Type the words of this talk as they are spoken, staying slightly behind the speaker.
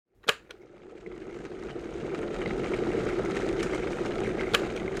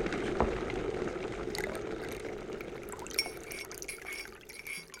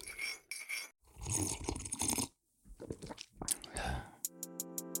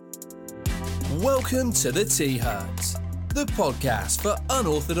Welcome to the Tea Hut, the podcast for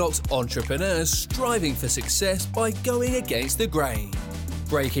unorthodox entrepreneurs striving for success by going against the grain,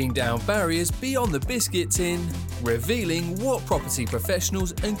 breaking down barriers beyond the biscuit tin, revealing what property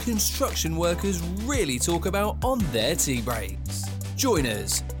professionals and construction workers really talk about on their tea breaks. Join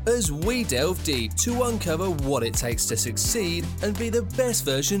us as we delve deep to uncover what it takes to succeed and be the best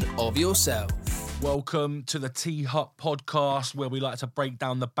version of yourself. Welcome to the Tea Hut podcast, where we like to break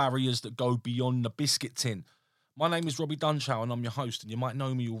down the barriers that go beyond the biscuit tin. My name is Robbie Dunshow and I'm your host, and you might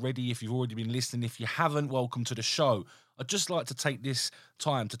know me already if you've already been listening. If you haven't, welcome to the show. I'd just like to take this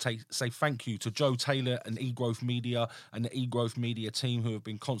time to say thank you to Joe Taylor and eGrowth Media and the eGrowth Media team who have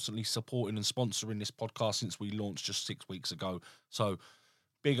been constantly supporting and sponsoring this podcast since we launched just 6 weeks ago. So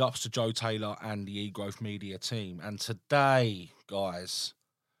big ups to Joe Taylor and the eGrowth Media team. And today, guys,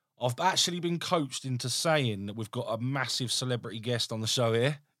 I've actually been coached into saying that we've got a massive celebrity guest on the show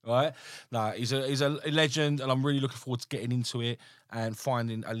here, right? No, he's a legend, and I'm really looking forward to getting into it and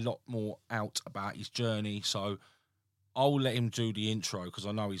finding a lot more out about his journey. So I'll let him do the intro because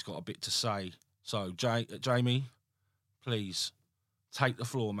I know he's got a bit to say. So, Jamie, please take the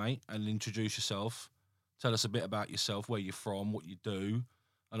floor, mate, and introduce yourself. Tell us a bit about yourself, where you're from, what you do,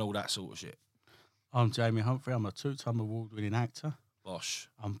 and all that sort of shit. I'm Jamie Humphrey. I'm a two-time award-winning actor. Bosh.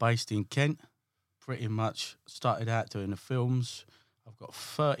 I'm based in Kent. Pretty much started out doing the films. I've got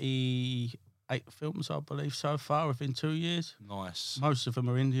 38 films, I believe, so far within 2 years. Nice. Most of them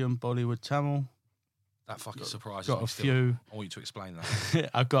are Indian, Bollywood, Tamil. That fucking surprises got me a still. few. I want you to explain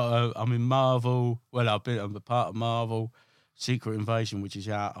that. I'm in Marvel. Well, I'm a part of Marvel. Secret Invasion, which is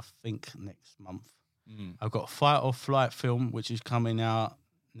out, I think, next month. I've got a Fight or Flight film, which is coming out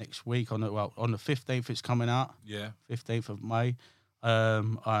next week. On the 15th, it's coming out. Yeah. 15th of May.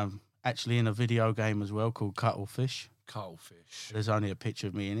 I'm actually in a video game as well called Cuttlefish. Cuttlefish. There's only a picture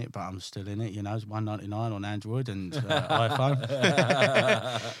of me in it, but I'm still in it. You know, it's $1.99 on Android and iPhone.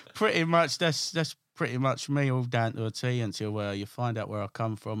 Pretty much, that's pretty much me, all down to a T, until you find out where I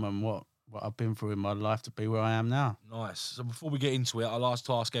come from and what I've been through in my life to be where I am now. Nice. So before we get into it, I'd like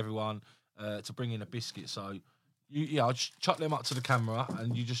to ask everyone to bring in a biscuit. So, I'll just chuck them up to the camera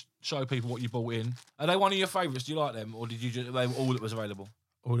and you just show people what you bought in. Are they one of your favourites? Do you like them, or did you just they were all that was available?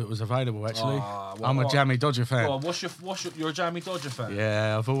 All that was available, actually. Well, I'm a Jammy Dodger fan. Well, you're a Jammy Dodger fan?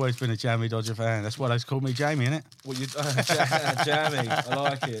 Yeah, I've always been a Jammy Dodger fan. That's why they call me Jamie, innit? Well, Jammy, I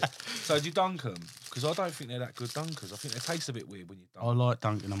like it. So do you dunk them? Because I don't think they're that good dunkers. I think they taste a bit weird when you dunk them. I like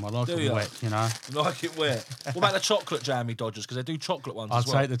dunking them. I like Do them you? wet, you know. You like it wet. What about the chocolate Jammy Dodgers? Because they do chocolate ones as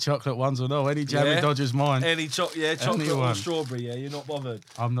well. I'll take the chocolate ones or no. Any Jammy Yeah? Dodger's mine. Chocolate Anyone. or strawberry, yeah, you're not bothered.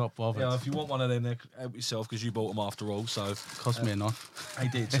 I'm not bothered. Yeah, if you want one of them, then help yourself, because you bought them after all, so... Cost me enough. They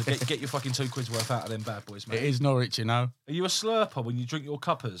did, so get your fucking £2 worth out of them bad boys, mate. It is Norwich, you know. Are you a slurper when you drink your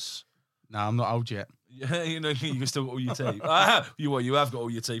cuppers? No, I'm not old yet. Yeah, you know, you can still got all your teeth. You have got all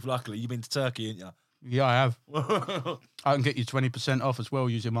your teeth, luckily. You've been to Turkey, ain't you? Yeah, I have. I can get you 20% off as well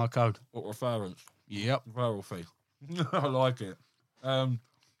using my code. What reference? Yep. Referral fee. I like it.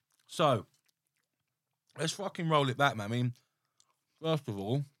 So, let's fucking roll it back, man. I mean, first of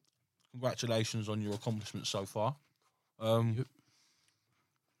all, congratulations on your accomplishments so far. Yep.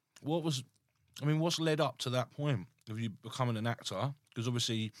 What's led up to that point of you becoming an actor? Because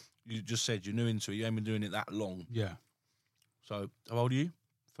obviously, you just said you're new into it. You ain't been doing it that long. Yeah. So, how old are you?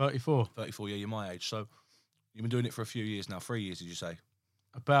 34. 34, yeah, you're my age. So, you've been doing it for a few years now. 3 years, did you say?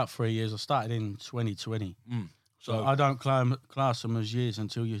 About 3 years. I started in 2020. So, I don't class them as years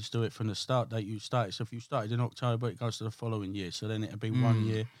until you do it from the start date you started. So if you started in October, it goes to the following year. So then it'll be 1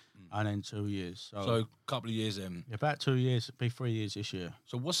 year and then 2 years. So a couple of years then. about 2 years. It'll be 3 years this year.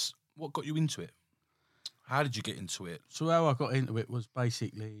 So what got you into it? How did you get into it? So how I got into it was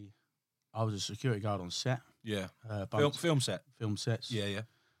basically I was a security guard on set. Yeah. Film set? Film sets. Yeah.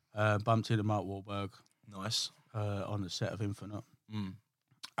 Bumped into Mark Wahlberg. Nice. On the set of Infinite.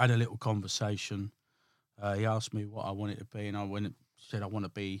 Had a little conversation. He asked me what I wanted to be, and I said I want to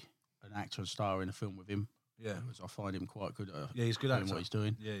be an actor and star in a film with him. Yeah. Because I find him quite good at he's good doing actor. what he's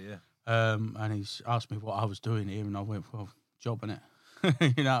doing. Yeah. And he's asked me what I was doing here, and I went, well, job, innit?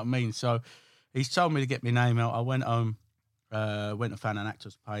 You know what I mean? So he's told me to get my name out. I went home, went and found an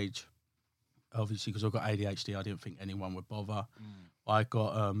actor's page. Obviously, because I've got ADHD, I didn't think anyone would bother. I got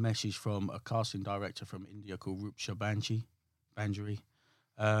a message from a casting director from India called Rupsha Banjari.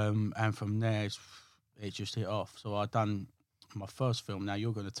 And from there, it just hit off. So I done my first film. Now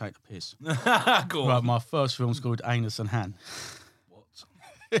you're going to take the piss. Go on. Right, my first film's called Anus and Han. What?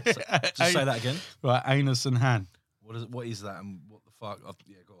 Just say that again. Right, Anus and Han. What is that, and what the fuck?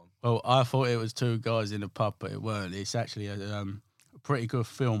 Yeah, go on. Well, I thought it was two guys in a pub, but it weren't. It's actually a pretty good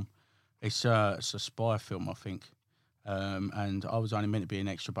film It's a spy film, I think. And I was only meant to be an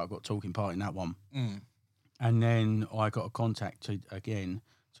extra, but I got a talking part in that one. And then I got contacted again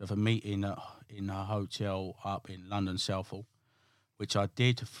to have a meeting in a hotel up in London, Southall, which I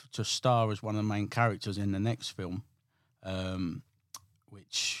did to star as one of the main characters in the next film,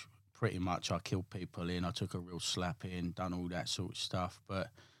 which pretty much I killed people in. I took a real slap in, done all that sort of stuff. But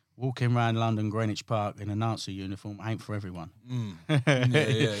walking around London, Greenwich Park in a Nazi uniform ain't for everyone. Yeah.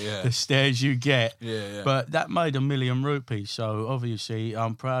 The stares you get. Yeah. But that made £1 million, so obviously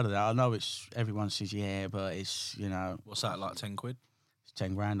I'm proud of that. I know everyone says, yeah, but it's, What's that, like 10 quid? It's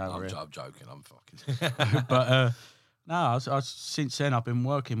 10 grand over here. I'm joking, I'm fucking... But no, since then I've been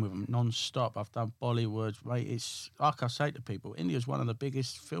working with them non-stop. I've done Bollywood, mate. It's like I say to people, India's one of the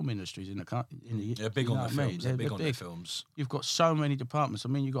biggest film industries in the country. They're big on their films. They're big on their films. You've got so many departments. I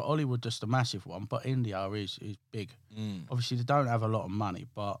mean, you've got Hollywood, just a massive one, but India is big. Obviously, they don't have a lot of money,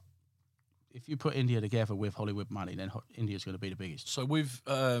 but if you put India together with Hollywood money, then India's going to be the biggest. So with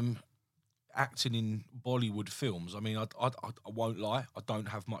acting in Bollywood films, I mean, I won't lie, I don't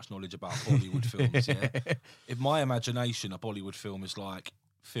have much knowledge about Bollywood films. Yeah, in my imagination, a Bollywood film is like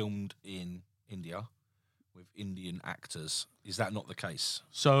filmed in India with Indian actors. Is that not the case?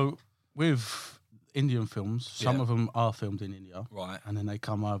 So with Indian films, some of them are filmed in India, right? And then they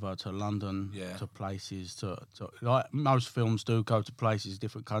come over to London, Yeah. to places, to like most films do go to places,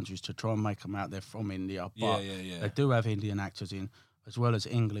 different countries, to try and make them out there from India. But they do have Indian actors in, as well as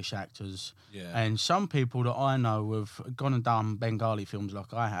English actors. Yeah. And some people that I know have gone and done Bengali films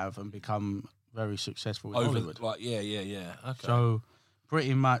like I have and become very successful in Hollywood. Like, yeah. Okay. So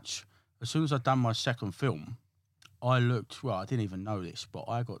pretty much as soon as I'd done my second film, I looked, I didn't even know this, but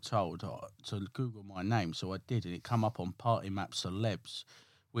I got told to Google my name. So I did, and it come up on Party Map Celebs,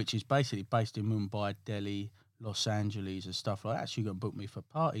 which is basically based in Mumbai, Delhi, Los Angeles and stuff like that. So you can book me for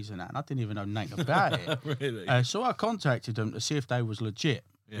parties and that. And I didn't even know nothing about it. Really? So I contacted them to see if they was legit,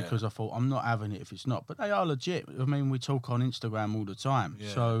 because I thought, I'm not having it if it's not. But they are legit. I mean, we talk on Instagram all the time. Yeah.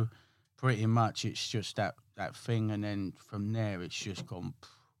 So pretty much it's just that thing. And then from there, it's just gone,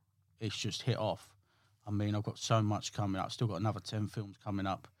 it's just hit off. I mean, I've got so much coming up. Still got another 10 films coming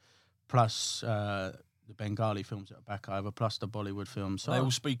up, plus the Bengali films that are back over, plus the Bollywood films. So Are they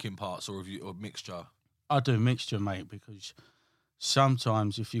all speaking parts or a mixture? I do a mixture, mate, because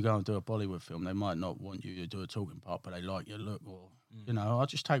sometimes if you go and do a Bollywood film, they might not want you to do a talking part, but they like your look, or I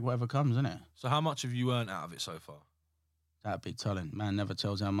just take whatever comes, innit? So how much have you earned out of it so far? That big talent, man, never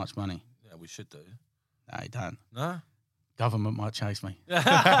tells how much money. Yeah, we should do. No, he don't. No? Government might chase me. I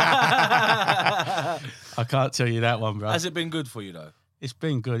can't tell you that one, bro. Has it been good for you though? It's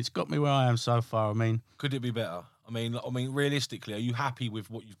been good. It's got me where I am so far. I mean, could it be better? I mean, realistically, are you happy with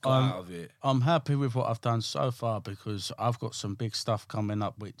what you've got out of it? I'm happy with what I've done so far, because I've got some big stuff coming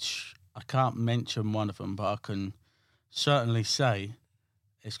up, which I can't mention one of them, but I can certainly say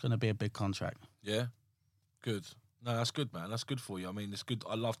it's going to be a big contract. Yeah, good. No, that's good, man. That's good for you. I mean, it's good.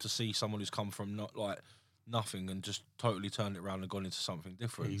 I love to see someone who's come from nothing and just totally turned it around and gone into something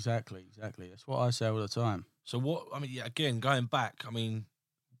different. Exactly. That's what I say all the time. So again, going back, I mean,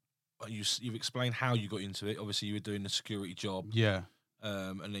 you've explained how you got into it. Obviously, you were doing the security job. Yeah.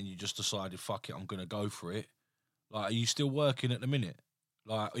 And then you just decided, fuck it, I'm going to go for it. Like, are you still working at the minute?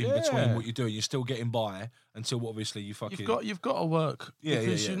 Like, in between what you're doing, you're still getting by until obviously you fucking... You've got to work.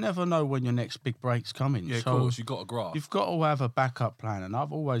 Because you never know when your next big break's coming. Yeah, so of course, you've got to graft. You've got to have a backup plan. And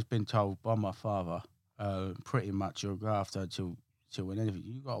I've always been told by my father, pretty much you're a grafter till whenever.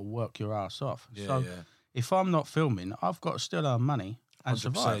 You've got to work your ass off. If I'm not filming, I've got to still earn money and 100%,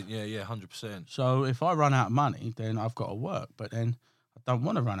 survive. Yeah, 100%. So if I run out of money, then I've got to work. But then I don't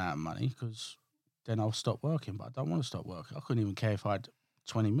want to run out of money, because then I'll stop working. But I don't want to stop working. I couldn't even care if I had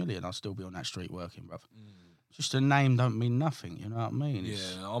 20 million. I'll still be on that street working, bruv. Just a name don't mean nothing. You know what I mean?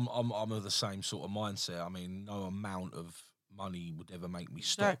 I'm of the same sort of mindset. I mean, no amount of money would ever make me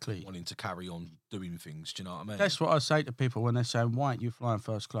stop wanting to carry on doing things. Do you know what I mean? That's what I say to people when they say, why aren't you flying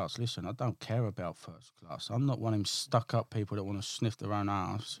first class? Listen, I don't care about first class. I'm not one of them stuck up people that want to sniff their own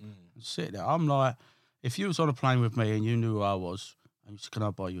ass and sit there. I'm like, if you was on a plane with me and you knew who I was, and you said, can I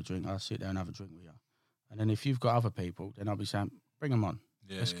buy you a drink? I'll sit there and have a drink with you. And then if you've got other people, then I'll be saying, bring them on.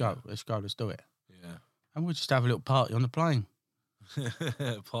 Let's go, let's do it. Yeah. And we'll just have a little party on the plane.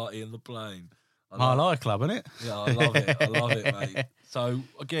 Party on the plane. Mile Club, isn't it? Yeah, I love it, mate. So,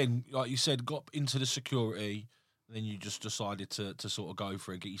 again, like you said, got into the security, and then you just decided to sort of go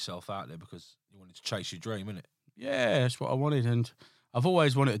for it, get yourself out there because you wanted to chase your dream, innit? Yeah, that's what I wanted, and I've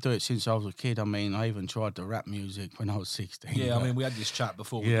always wanted to do it since I was a kid. I mean, I even tried the rap music when I was 16. Yeah, I mean, we had this chat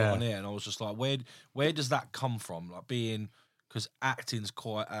before we got on air, and I was just like, where does that come from? Like, being because acting's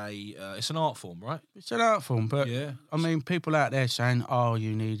quite it's an art form, right? It's an art form, but Yeah. I mean, people out there saying, "Oh,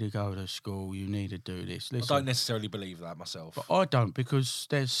 you need to go to school, you need to do this." Listen, I don't necessarily believe that myself. but I don't, because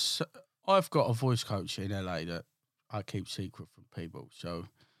I've got a voice coach in LA that I keep secret from people, so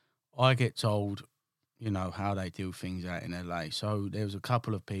I get told, how they do things out in LA. So there was a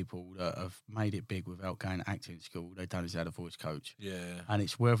couple of people that have made it big without going to acting school. They done is had a voice coach, Yeah. and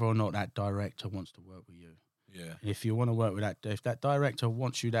it's whether or not that director wants to work with you. Yeah. And if you want to work with if that director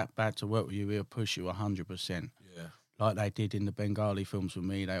wants you that bad to work with you, he'll push you 100%. Yeah. Like they did in the Bengali films with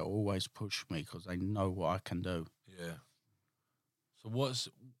me, they always push me because they know what I can do. Yeah. So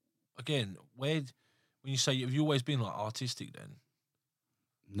when you say, have you always been like artistic then?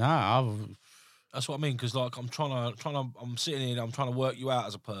 Nah, That's what I mean, because like I'm sitting here, I'm trying to work you out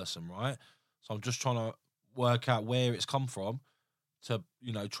as a person, right? So I'm just trying to work out where it's come from to,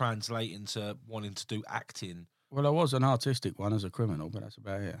 translate into wanting to do acting. well, I was an artistic one as a criminal, but that's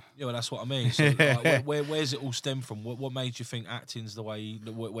about it. Yeah, well, that's what I mean. So like, where's it all stem from? What made you think acting's the way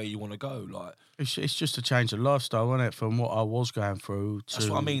where you want to go? Like, It's just a change of lifestyle, isn't it? From what I was going through to... That's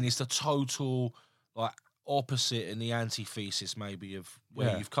what I mean. It's the total like opposite and the antithesis maybe of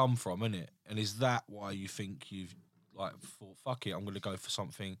where you've come from, isn't it? And is that why you think you've like thought, fuck it, I'm going to go for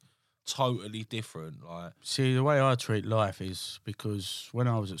something totally different? Like, See, the way I treat life is because when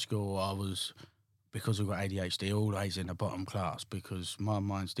I was at school, because I've got ADHD, always in the bottom class because my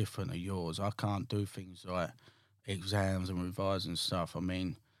mind's different to yours. I can't do things like exams and revise and stuff. I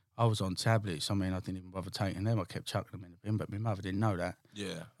mean, I was on tablets. I mean, I didn't even bother taking them. I kept chucking them in the bin, but my mother didn't know that.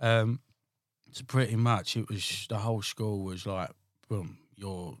 yeah. So pretty much, it was the whole school was like, boom,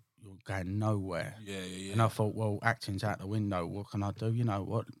 you're going nowhere. Yeah. And I thought, well, acting's out the window. What can I do? You know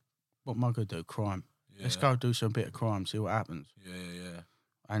what? What am I gonna do? Crime. Yeah. Let's go do some bit of crime. See what happens. Yeah.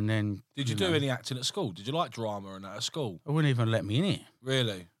 And then, Did you do any acting at school? Did you like drama and that at school? I wouldn't even let me in it.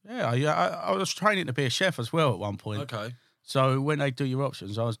 Really? Yeah, I was training to be a chef as well at one point. Okay. So when they do your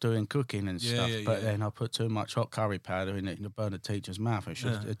options, I was doing cooking and Yeah, stuff. yeah, But yeah. then I put too much hot curry powder in it and it burned the teacher's mouth.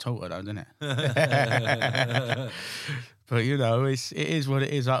 It taught her though, didn't it? But it is what it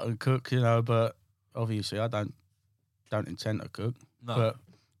is. I can cook, but obviously I don't intend to cook. No. But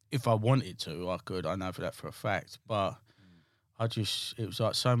if I wanted to, I could. I know that for a fact. But it was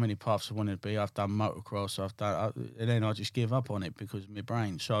like so many paths I wanted to be. I've done motocross, and then I just give up on it because of my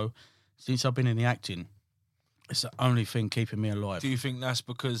brain. So since I've been in the acting, it's the only thing keeping me alive. Do you think that's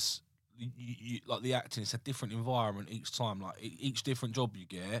because you like the acting? It's a different environment each time. Like each different job you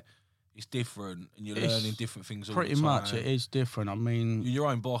get, it's different, and you're It's learning different things all Pretty the time. much, it is different. I mean, You're your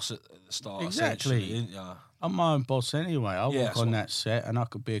own boss at the start, Exactly. essentially, isn't you? I'm my own boss anyway. I Yeah, walk that's on what- that set and I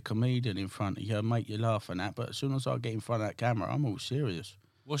could be a comedian in front of you, make you laugh and that. But as soon as I get in front of that camera, I'm all serious.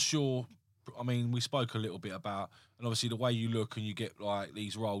 What's your? I mean, we spoke a little bit about, and obviously the way you look and you get like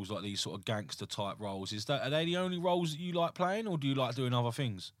these roles, like these sort of gangster type roles. Are they the only roles that you like playing, or do you like doing other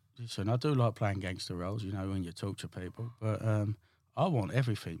things? Listen, I do like playing gangster roles, when you talk to people. But I want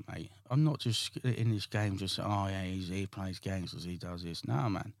everything, mate. I'm not just in this game just, he plays gangsters, he does this. Nah,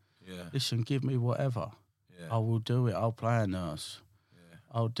 man. Yeah, Listen, give me whatever. yeah, I will do it. I'll play a nurse. yeah.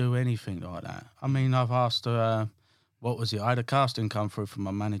 I'll do anything like that. I mean, I've asked what was it? I had a casting come through from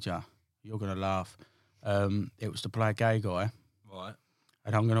my manager. You're going to laugh. It was to play a gay guy. Right.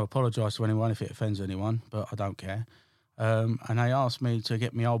 And I'm going to apologise to anyone if it offends anyone, but I don't care. And they asked me to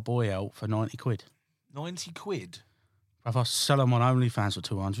get my old boy out for 90 quid. 90 quid. If I sell them on OnlyFans for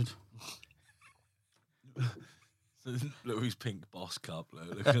 200. Look who's pink boss cup.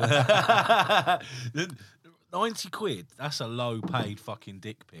 Look at that. 90 quid. That's a low paid fucking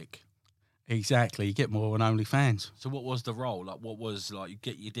dick pic. Exactly. You get more on OnlyFans. So what was the role? Like, what was, like, you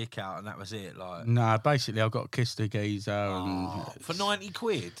get your dick out and that was it? Like, Nah, basically, I've got to kiss the geezer. for 90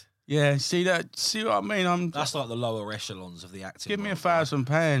 quid? Yeah, see what I mean? That's like the lower echelons of the acting. Give me world,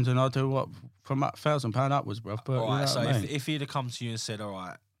 £1,000 and I'll do what from £1,000 upwards, bro. But All right, you so know what I mean? if he'd have come to you and said, all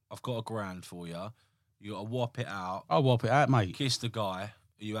right, I've got $1,000 for you, you got to whop it out, I'll whop it out, mate. kiss the guy, are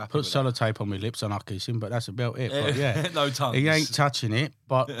you happy Put with that? sellotape on my lips and I'll kiss him, but that's about it. But yeah, No tongues. he ain't touching it,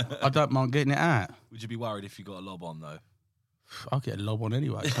 but I don't mind getting it out. Would you be worried if you got a lob on, though? I'll get a lob on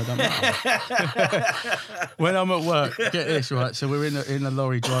anyway, so it don't matter. When I'm at work, get this right. So we're in the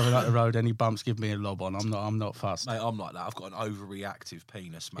lorry driving up the road, and he bumps, give me a lob on. I'm not fussed. Mate, I'm like that. I've got an overreactive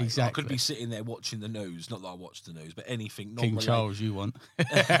penis, mate. Exactly. I could be sitting there watching the news. Not that I watch the news, but anything. King non-related- Charles, you want?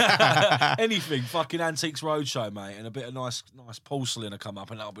 Anything. Fucking Antiques Roadshow, mate, and a bit of nice porcelain will come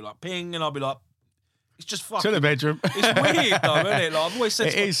up, and I'll be like, ping, and I'll be like, It's just fucking... To the bedroom. It's weird, though, isn't it? Like, I've always said...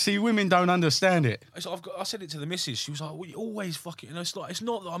 It is. See, women don't understand it. I said it to the missus. She was like, well, you always fucking... You know, it's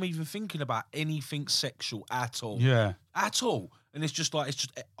not that I'm even thinking about anything sexual at all. Yeah. At all. And it's just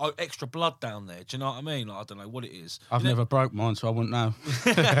extra blood down there. Do you know what I mean? Like, I don't know what it is. I've never broke mine, so I wouldn't know.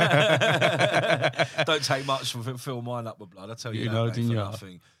 Don't take much to fill mine up with blood. I tell you, that, know, mate, didn't for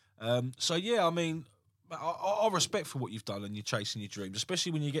you? nothing. So yeah, I mean, I respect for what you've done and you're chasing your dreams,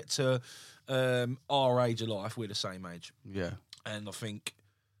 especially when you get to our age of life. We're the same age, Yeah. and I think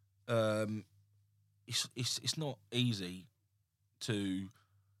it's not easy to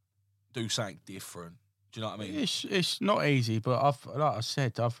do something different. Do you know what I mean? It's not easy, but like I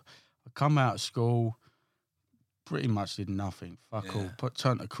said, I've come out of school, pretty much did nothing. Fuck all,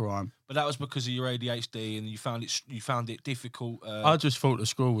 turned to crime. But that was because of your ADHD, and you found it difficult. I just thought the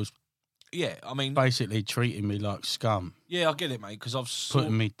school was I mean, basically treating me like scum. Yeah, I get it, mate. Because I've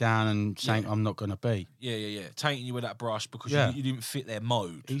putting me down and saying I'm not going to be. Yeah. Tainting you with that brush because you didn't fit their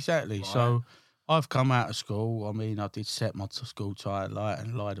mode. Exactly. Right? So I've come out of school. I mean, I did set my school tie light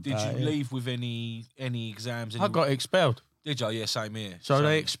and lied about it. Did you leave with any exams? I got expelled. Did you? Yeah, same here. So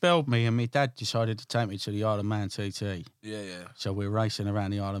they expelled me, and my dad decided to take me to the Isle of Man TT. Yeah. So we're racing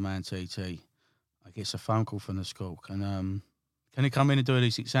around the Isle of Man TT. I get a phone call from the school. Can he come in and do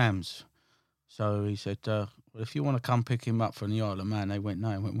these exams? So he said, well, if you want to come pick him up from the Isle of Man, they went, no.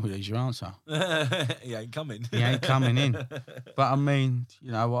 I went, well, there's your answer. He ain't coming. He ain't coming in. But I mean,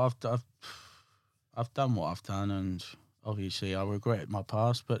 you know, I've done what I've done, and obviously I regret my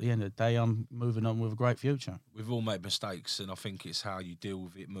past, but at the end of the day, I'm moving on with a great future. We've all made mistakes, and I think it's how you deal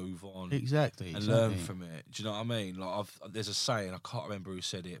with it, move on. Exactly. And learn from it. Do you know what I mean? Like, there's a saying, I can't remember who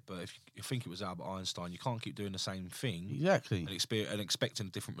said it, but if you think it was Albert Einstein, you can't keep doing the same thing. Exactly. And expecting a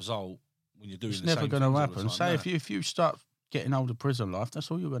different result when you're doing it's the same thing. It's never going to happen. Say, if you start getting older prison life,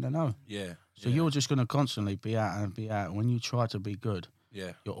 that's all you're going to know. Yeah. So you're just going to constantly be out and be out. And when you try to be good,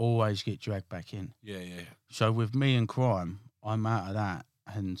 you'll always get dragged back in. Yeah. So with me and crime, I'm out of that,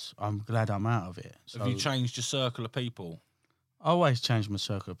 and I'm glad I'm out of it. So have you changed your circle of people? I always change my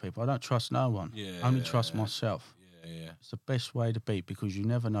circle of people. I don't trust no one. I only trust myself. Yeah. It's the best way to be, because you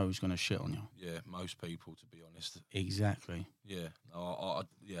never know who's going to shit on you. Yeah, most people, to be honest. Exactly. Yeah. I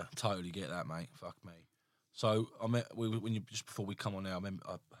totally get that, mate. Fuck me. So just before we come on now,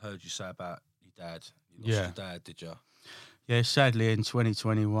 I heard you say about your dad. You lost your dad, did you? Yeah, sadly in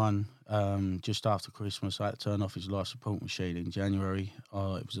 2021, just after Christmas, I had to turn off his life support machine in January.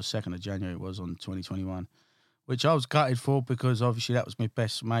 It was the 2nd of January, it was on 2021, which I was gutted for, because obviously that was my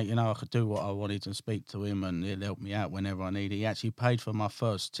best mate. You know, I could do what I wanted and speak to him, and he'd help me out whenever I needed. He actually paid for my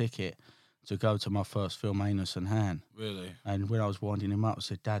first ticket to go to my first film, Anus and Han. Really? And when I was winding him up, I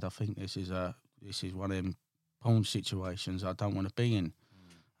said, Dad, I think this is one of them porn situations I don't want to be in.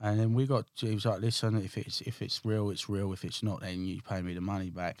 And then he was like, listen, if it's real, it's real. If it's not, then you pay me the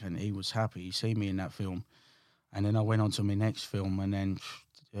money back. And he was happy. He seen me in that film. And then I went on to my next film, and then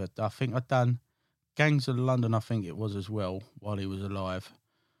I think I'd done Gangs of London, I think it was as well, while he was alive.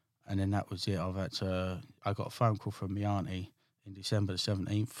 And then that was it. I got a phone call from my auntie in December the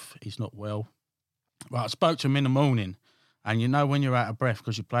 17th. He's not well. Well, I spoke to him in the morning, and you know when you're out of breath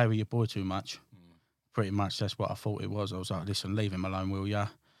because you play with your boy too much, pretty much that's what I thought it was. I was like, listen, leave him alone, will ya?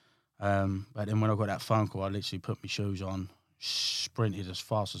 But then when I got that phone call, I literally put my shoes on, sprinted as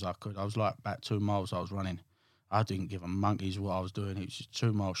fast as I could. I was like about 2 miles I was running. I didn't give a monkeys what I was doing. It was just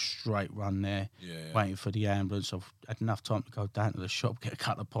 2 miles straight run there, waiting for the ambulance. I've had enough time to go down to the shop, get a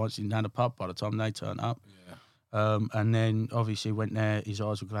couple of pints in down the pub by the time they turned up. And then obviously went there, his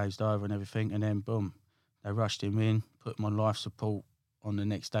eyes were glazed over and everything, and then boom, they rushed him in, put him on life support on the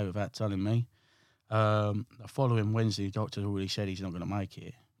next day without telling me. The following Wednesday, the doctor already said he's not going to make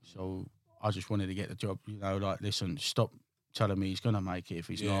it. So I just wanted to get the job, you know, like, listen, stop telling me he's going to make it if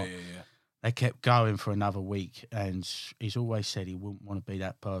he's not. They kept going for another week, and he's always said he wouldn't want to be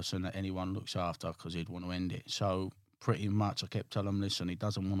that person that anyone looks after because he'd want to end it. So pretty much I kept telling him, listen, he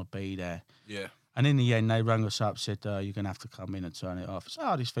doesn't want to be there. Yeah. And in the end, they rang us up, said, you're going to have to come in and turn it off.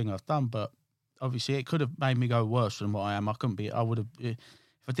 I said, this thing I've done, but obviously it could have made me go worse than what I am. I would have, if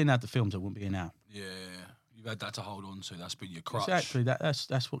I didn't have the films, I wouldn't be here now. Yeah. You've had that to hold on to. That's been your crutch. Exactly.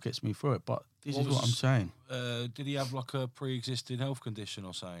 That's what gets me through it. But this is what I'm saying. Did he have like a pre-existing health condition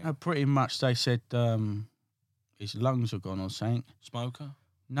or something? Pretty much. They said his lungs were gone or something. Smoker?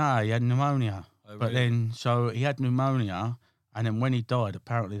 No, he had pneumonia. Oh, but really? then, so he had pneumonia, and then when he died,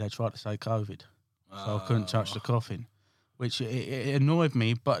 apparently they tried to say COVID. So I couldn't touch the coffin, which it annoyed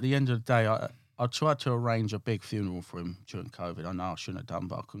me. But at the end of the day, I tried to arrange a big funeral for him during COVID. I know I shouldn't have done,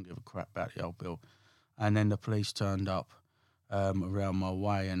 but I couldn't give a crap about the old bill. And then the police turned up around my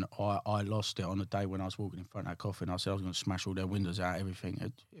way, and I lost it on the day when I was walking in front of that coffin. I said I was going to smash all their windows out,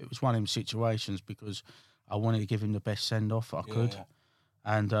 everything. It was one of them situations because I wanted to give him the best send-off I could.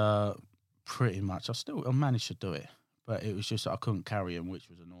 And pretty much, I managed to do it. But it was just that I couldn't carry him, which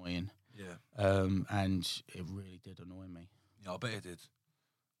was annoying. Yeah. And it really did annoy me. Yeah, I bet it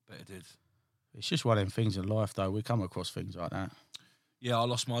did. It's just one of them things in life, though. We come across things like that. Yeah, I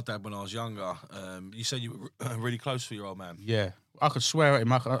lost my dad when I was younger. You said you were really close to your old man. Yeah. I could swear at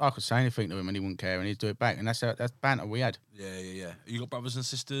him. I could say anything to him and he wouldn't care and he'd do it back. And that's banter we had. Yeah. You got brothers and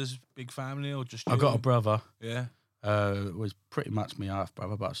sisters, big family, or just you? I got a brother. Yeah. It was pretty much my half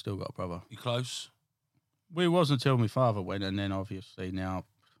brother, but I still got a brother. You close? We wasn't until my father went, and then obviously now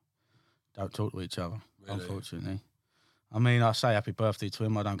don't talk to each other, unfortunately. I mean, I say happy birthday to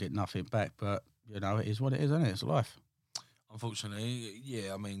him. I don't get nothing back, but, it is what it is, isn't it? It's life. Unfortunately,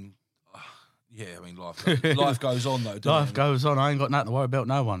 yeah, I mean, life goes on, though, doesn't Life goes on. I ain't got nothing to worry about,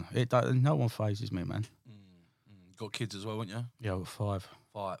 no one. No one phases me, man. Got kids as well, haven't you? Yeah, I've got 5.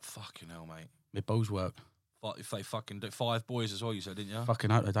 5, fucking hell, mate. My balls work. If they fucking do 5 boys as well, you said, didn't you? Fucking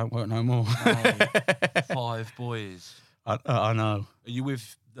hope they don't work no more. No, 5 boys. I know. Are you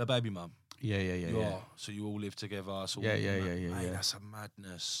with the baby mum? Yeah. You are. So you all live together. So Yeah. Mate, that's a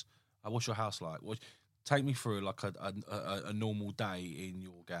madness. What's your house like? Take me through like a normal day in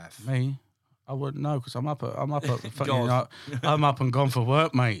your gaff. Me? I wouldn't know because I'm up at fucking I'm up and gone for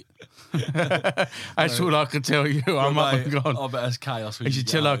work, mate. That's all I can tell you. I'm up and gone. I bet it's chaos. It's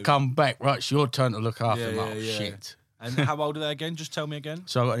until I come back. Right, it's your turn to look after him. Oh, shit. And how old are they again? Just tell me again.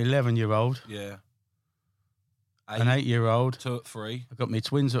 So I got an 11-year-old. Yeah. An 8-year-old. 2 at 3. I got my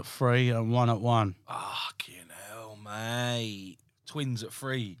twins at 3 and 1 at 1. Fucking hell, mate. Twins at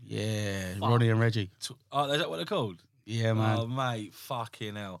 3. Yeah, Fuck. Ronnie and Reggie. Is that what they're called? Yeah, man. Oh, mate,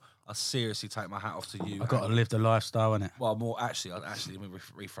 fucking hell. I seriously take my hat off to you. I've got to live the lifestyle, innit? Well, actually, let me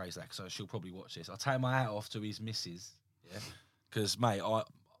rephrase that because she'll probably watch this. I take my hat off to his missus, yeah? Because, mate, I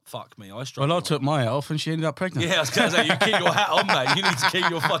struggle. Well, I took my hat off and she ended up pregnant. Yeah, I was going to say, you keep your hat on, mate. You need to keep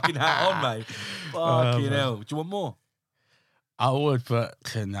your fucking hat on, mate. Fucking hell. Do you want more? I would, but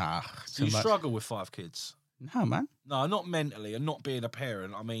nah. Do you struggle with 5 kids? No, man. No, not mentally and not being a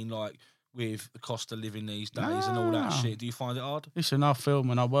parent. I mean, like, with the cost of living these days and all that shit. Do you find it hard? Listen, I film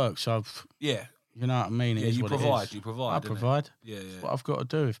and I work, so... Yeah. You know what I mean? Yeah, you provide. I provide. Yeah. That's what I've got to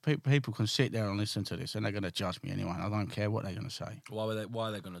do. If people can sit there and listen to this, and they're going to judge me anyway. I don't care what they're going to say. Why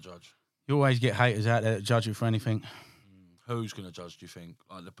are they going to judge? You always get haters out there that judge you for anything. Who's going to judge, do you think?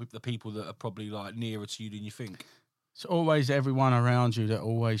 Like the people that are probably like nearer to you than you think? It's always everyone around you that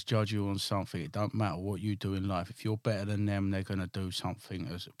always judge you on something. It don't matter what you do in life. If you're better than them, they're going to do something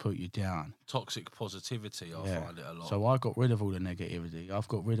to put you down. Toxic positivity, I find it a lot. So I got rid of all the negativity. I've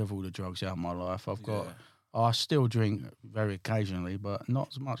got rid of all the drugs out of my life. I still drink very occasionally, but not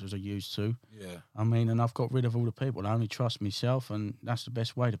as much as I used to. Yeah. I mean, and I've got rid of all the people. I only trust myself, and that's the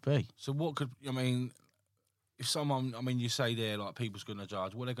best way to be. So if someone, you say there, like, people's going to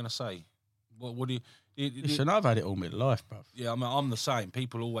judge, what are they going to say? What do you... Listen, I've had it all my life, bruv. Yeah, I'm the same.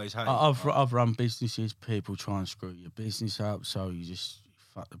 People always hate. I've run businesses. People try and screw your business up, so you just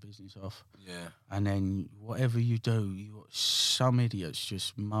fuck the business off. Yeah. And then whatever you do, you got some idiots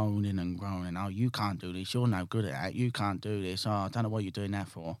just moaning and groaning. Oh, you can't do this. You're no good at that. You can't do this. Oh, I don't know what you're doing that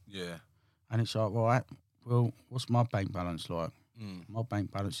for. Yeah. And it's like, right, well, what's my bank balance like? My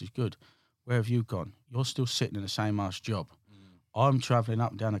bank balance is good. Where have you gone? You're still sitting in the same ass job. I'm travelling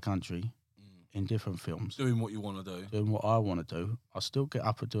up and down the country in different films. Doing what you want to do. Doing what I want to do. I still get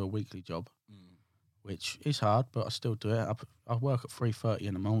up and do a weekly job, which is hard, but I still do it. I work at 3:30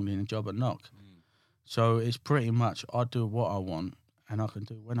 in the morning and job at knock. So it's pretty much I do what I want and I can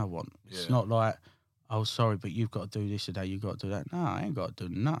do when I want. It's not like, oh, sorry, but you've got to do this today, you've got to do that. No, I ain't got to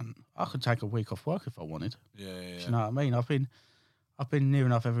do nothing. I could take a week off work if I wanted. Yeah. Do you know what I mean? I've been near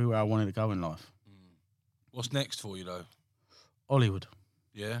enough everywhere I wanted to go in life. What's next for you, though? Hollywood.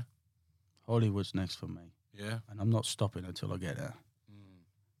 Yeah? Hollywood's next for me. Yeah? And I'm not stopping until I get there.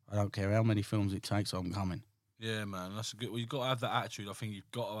 I don't care how many films it takes, I'm coming. Yeah, man. That's a good... Well, you've got to have that attitude. I think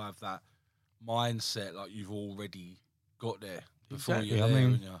you've got to have that mindset like you've already got there before Exactly. you're there,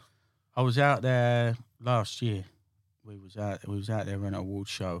 haven't you? I was out there last year. We was out there in an award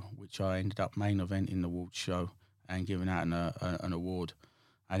show, which I ended up main eventing the award show and giving out an award.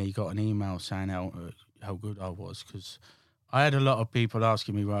 And he got an email saying how good I was, because I had a lot of people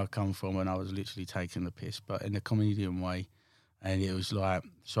asking me where I come from, and I was literally taking the piss, but in a comedian way. And it was like,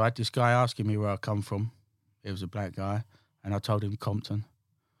 so I had this guy asking me where I come from. It was a black guy, and I told him Compton,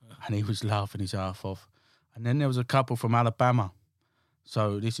 and he was laughing his ass off. And then there was a couple from Alabama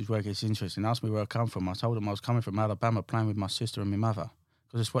So this is where it gets interesting. They asked me where I come from. I told them I was coming from Alabama, playing with my sister and my mother,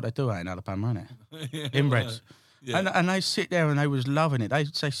 because it's what they do out in Alabama, isn't it? Inbreds. Yeah. And they sit there and they was loving it. They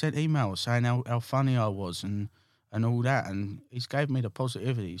sent emails saying how funny I was and all that. And he's gave me the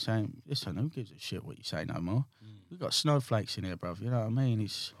positivity, saying, listen, who gives a shit what you say no more? We've got snowflakes in here, bruv. You know what I mean?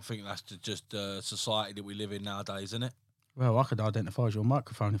 I think that's just society that we live in nowadays, isn't it? Well, I could identify as your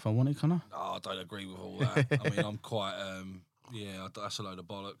microphone if I wanted, can I? No, I don't agree with all that. I mean, I'm quite, that's a load of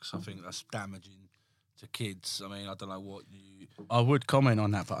bollocks. I think that's damaging to kids. I mean, I don't know what you... I would comment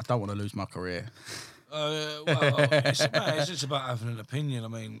on that, but I don't want to lose my career. It's just about having an opinion. I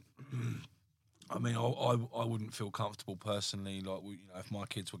mean, I wouldn't feel comfortable personally, like, if my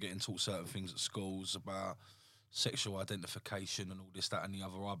kids were getting taught certain things at schools about sexual identification and all this, that, and the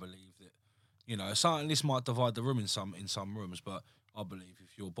other. I believe that, something this might divide the room in some rooms, but I believe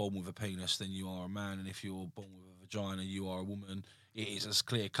if you're born with a penis, then you are a man, and if you're born with a vagina, you are a woman. It is as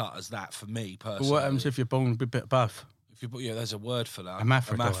clear cut as that for me personally. But what happens if you're born with a bit of both? There's a word for that.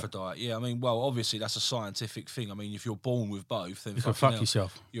 Hermaphrodite. Yeah, I mean, well, obviously that's a scientific thing. I mean, if you're born with both, then you can fuck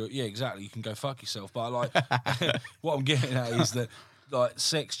yourself. Yeah, exactly. You can go fuck yourself. But like, what I'm getting at is that, like,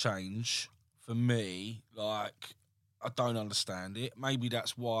 sex change for me, like, I don't understand it. Maybe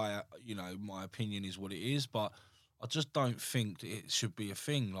that's why my opinion is what it is. But I just don't think that it should be a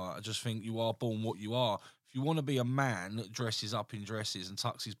thing. Like, I just think you are born what you are. If you want to be a man that dresses up in dresses and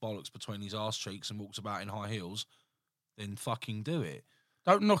tucks his bollocks between his arse cheeks and walks about in high heels, then fucking do it.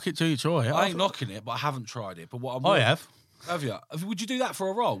 Don't knock it till you try it. I ain't knocking it, but I haven't tried it. But I have. Have you? Would you do that for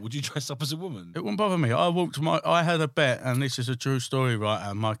a role? Would you dress up as a woman? It wouldn't bother me. I had a bet, and this is a true story, right?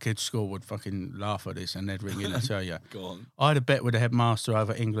 And my kids' school would fucking laugh at this, and they'd ring in and tell you. Go on. I had a bet with the headmaster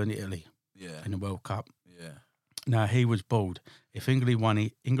over England, Italy. Yeah. In the World Cup. Yeah. Now, he was bored. If England won,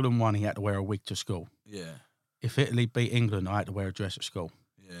 he had to wear a wig to school. Yeah. If Italy beat England, I had to wear a dress at school.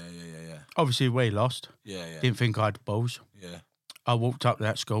 Yeah. Obviously, we lost. Yeah. Didn't think I had the balls. Yeah. I walked up to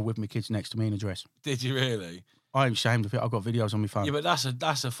that school with my kids next to me in a dress. Did you really? I ain't ashamed of it. I've got videos on my phone. Yeah, but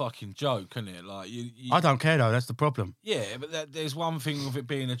that's a fucking joke, isn't it? Like you I don't care though. That's the problem. Yeah, but there's one thing of it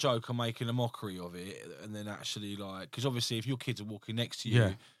being a joke and making a mockery of it, and then actually, like, because obviously if your kids are walking next to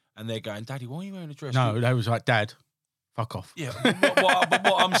you and they're going, "Daddy, why are you wearing a dress?" No, they was like, "Dad, fuck off." Yeah, but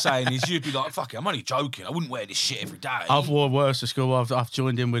what I'm saying is, you'd be like, "Fuck it, I'm only joking. I wouldn't wear this shit every day." I've wore worse to school. I've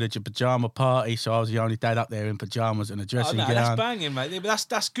joined in with a pajama party, so I was the only dad up there in pajamas and a dressing gown. That's banging, mate. But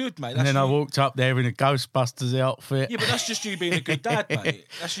that's good, mate. And then I walked up there in a Ghostbusters outfit. Yeah, but that's just you being a good dad, mate.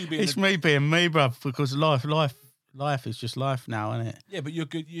 That's you being. It's me being me, bruv, because life is just life now, isn't it? Yeah, but you're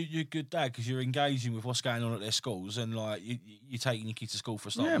good. You're a good dad because you're engaging with what's going on at their schools, and like you're taking your kids to school for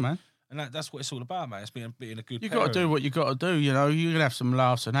a start. Yeah, man. And that's what it's all about, man. It's being a good. You got to do what you got to do. You're gonna have some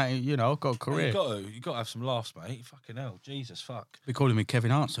laughs and that. I've got a career. You got to have some laughs, mate. Fucking hell, Jesus, fuck. Be calling me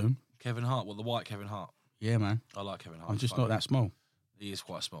Kevin Hart soon. Kevin Hart, the white Kevin Hart. Yeah, man. I like Kevin Hart. I'm just not that small. He is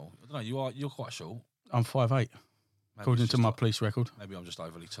quite small. I don't know. You're quite short. I'm 5'8", according to my police record. Maybe I'm just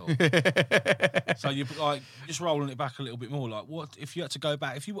overly tall. So you're like just rolling it back a little bit more. Like, what if you had to go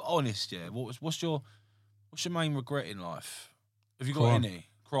back? If you were honest, yeah. What's your main regret in life? Have you got any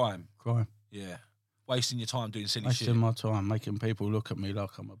crime? Yeah. Wasting your time doing silly shit. Wasting my time, making people look at me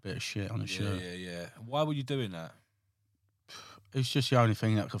like I'm a bit of shit on a shirt. Yeah. Why were you doing that? It's just the only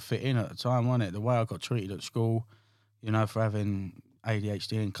thing that could fit in at the time, wasn't it? The way I got treated at school, for having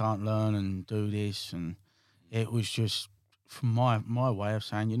ADHD and can't learn and do this. And it was just, from my way of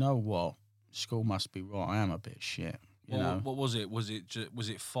saying, you know what? School must be right. I am a bit of shit, you know. What was it? Was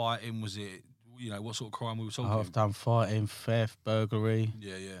it fighting? Was it, what sort of crime we were talking? I've done fighting, theft, burglary.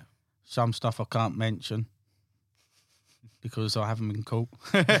 Yeah. Some stuff I can't mention because I haven't been caught.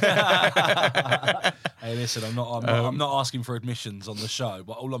 Hey, listen, I'm not asking for admissions on the show,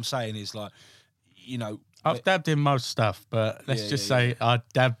 but all I'm saying is, like, I've dabbed in most stuff, but let's just say I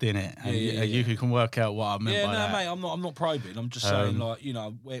dabbed in it, and you can work out what I meant by that. Yeah, no, mate, I'm not probing. I'm just saying, like,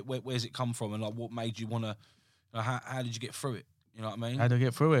 where's it come from, and like, what made you want to? How did you get through it? You know what I mean? How did I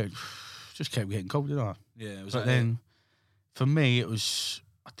get through it? Just kept getting caught, didn't I? Yeah. But then, for me, it was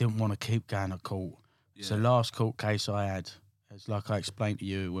I didn't want to keep going to court. Yeah. So the last court case I had, as like I explained to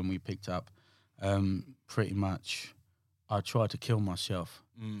you when we picked up, pretty much I tried to kill myself.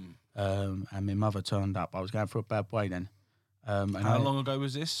 And my mother turned up. I was going through a bad way then. And how long ago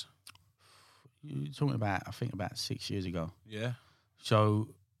was this? You're talking about, I think, about 6 years ago. Yeah. So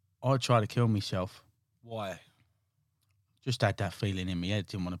I tried to kill myself. Why? Just had that feeling in my head.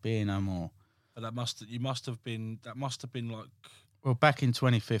 Didn't want to be here no more. But that must have been like. Well, back in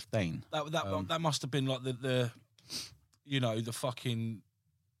 2015. That must have been like the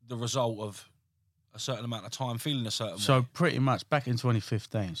result of a certain amount of time feeling a certain So way. pretty much back in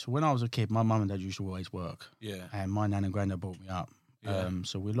 2015. So when I was a kid, my mum and dad used to always work. Yeah. And my nan and granddad brought me up. Yeah.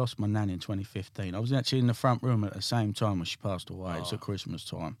 So we lost my nan in 2015. I was actually in the front room at the same time when she passed away. It was at Christmas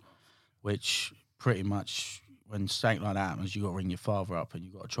time, which pretty much when something like that happens, you got to ring your father up and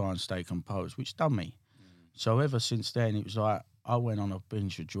you got to try and stay composed, which done me. So ever since then, it was like I went on a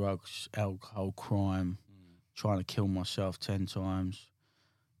binge of drugs, alcohol, crime, trying to kill myself 10 times.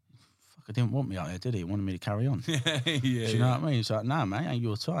 Fuck, I didn't want me out there, did he? He wanted me to carry on. Yeah. Do you know what I mean? It's like, nah, mate, ain't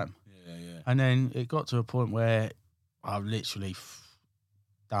your time. Yeah. And then it got to a point where I literally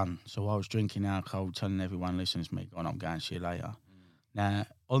done. So I was drinking alcohol, telling everyone, listen to me, going, I'm going, see you later. Now,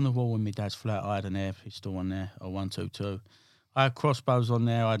 on the wall in my dad's flat, I had an air pistol on there, a 122. I had crossbows on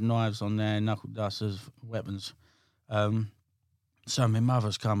there, I had knives on there, knuckle dusters, weapons. So my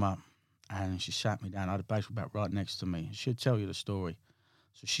mother's come up and she sat me down. I had a baseball bat right next to me. She'd tell you the story.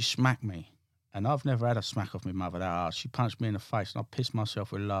 So she smacked me. And I've never had a smack off my mother that hard. She punched me in the face and I pissed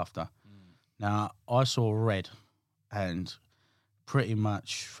myself with laughter. Now, I saw red and pretty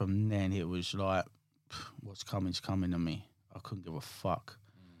much from then it was like, what's coming's coming to me. I couldn't give a fuck.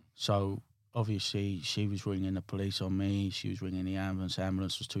 So obviously she was ringing the police on me. She was ringing the ambulance. The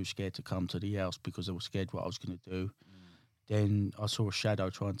ambulance was too scared to come to the house because they were scared what I was going to do. Then I saw a shadow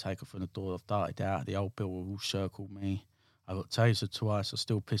try and take her from the door. I darted out. The old people all circled me. I got tasered twice. I was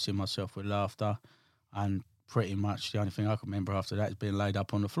still pissing myself with laughter. And pretty much the only thing I can remember after that is being laid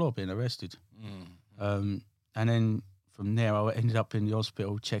up on the floor, being arrested. And then from there, I ended up in the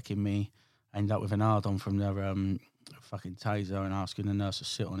hospital checking me. I ended up with an hard-on from the fucking taser and asking the nurse to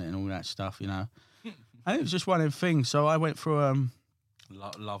sit on it and all that stuff, you know. And it was just one of them things. So I went through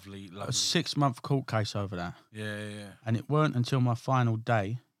Lovely. a 6-month court case over that. Yeah. And it weren't until my final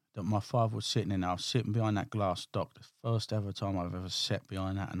day that my father was sitting in there. I was sitting behind that glass dock, the first ever time I've ever sat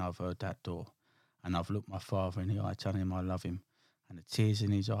behind that and I've heard that door. And I've looked my father in the eye, telling him I love him. And the tears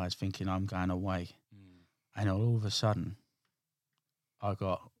in his eyes, thinking I'm going away. And all of a sudden, I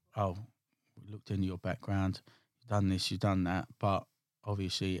got, we looked into your background, you've done this, you've done that. But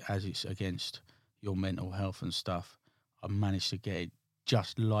obviously, as it's against your mental health and stuff, I managed to get it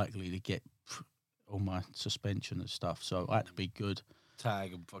just likely to get all my suspension and stuff. So I had to be good.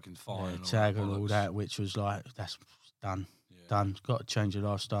 Tag and fucking fine. Yeah, tag and all that, which was like, that's done. Done. Got to change your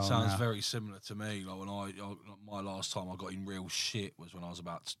lifestyle. Sounds now. very similar to me. Like when my last time I got in real shit was when I was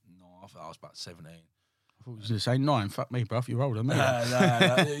about 17. I thought you was going to say 9. Fuck me, bruv. You're older than me.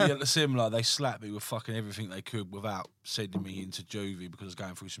 Yeah, similar. They slapped me with fucking everything they could without sending me into juvie because I was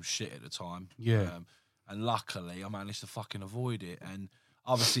going through some shit at the time. Yeah. And luckily, I managed to fucking avoid it. And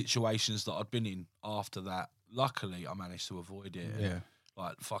other situations that I'd been in after that, luckily, I managed to avoid it. Yeah. And,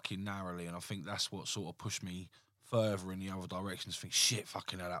 like, fucking narrowly. And I think that's what sort of pushed me further in the other directions. Think, shit,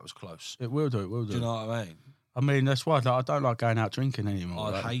 fucking hell, that was close. It will do, it will do. Do you know what I mean? I mean, that's why I don't like going out drinking anymore. I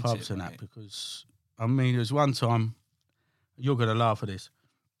like hate the pubs it, and mate. that, because, I mean, there was one time, you're going to laugh at this.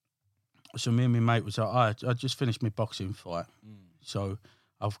 So me and my mate was like, I just finished my boxing fight. So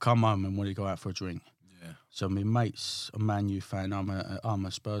I've come home and wanted to go out for a drink. Yeah. So my mate's a Man U fan, I'm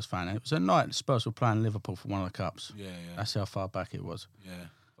a Spurs fan. And it was a night the Spurs were playing Liverpool for one of the cups. Yeah. That's how far back it was. Yeah.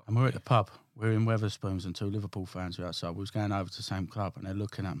 And we're at the pub. We're in Wetherspoons and 2 Liverpool fans were outside. We was going over to the same club and they're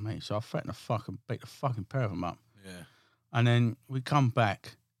looking at me. So I threatened to beat the fucking pair of them up. Yeah. And then we come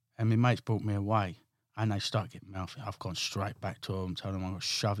back and my mates brought me away and they start getting mouthy. I've gone straight back to him, telling him I'm going to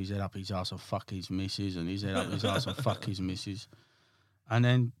shove his head up his ass and fuck his missus and his head up his ass and fuck his missus. And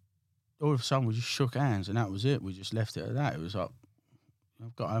then all of a sudden we just shook hands and that was it. We just left it at that. It was like, I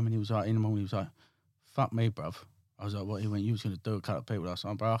got home and he was like, in the morning, he was like, fuck me, bruv. I was like, what? He went, you was going to do a couple of people. I was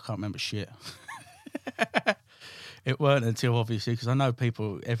like, bro, I can't remember shit. It weren't until, obviously, because I know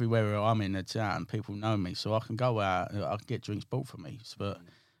people everywhere where I'm in the town, people know me, so I can go out, I can get drinks bought for me, but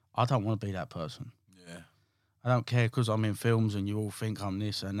I don't want to be that person. Yeah. I don't care because I'm in films and you all think I'm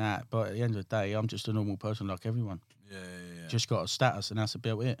this and that, but at the end of the day, I'm just a normal person like everyone. Yeah. Just got a status and that's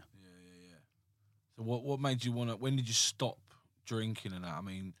about it. Yeah. So what made you want to, when did you stop drinking and that? I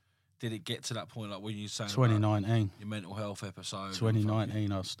mean, did it get to that point, like when you saying 2019. your mental health episode?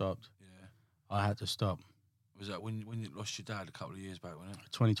 2019 I stopped. Yeah. I had to stop. Was that when you lost your dad a couple of years back, wasn't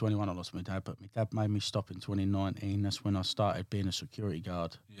it? 2021 I lost my dad, but my dad made me stop in 2019. That's when I started being a security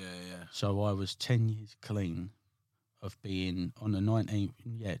guard. Yeah. So I was 10 years clean of being, on the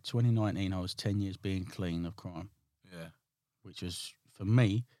 2019 I was 10 years being clean of crime. Yeah. Which was, for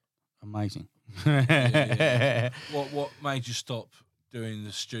me, amazing. Yeah. What made you stop doing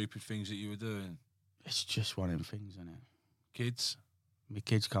the stupid things that you were doing? It's just one of them things, isn't it? Kids? My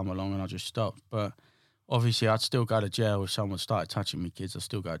kids come along and I just stopped. But Obviously, I'd still go to jail if someone started touching me kids. I'd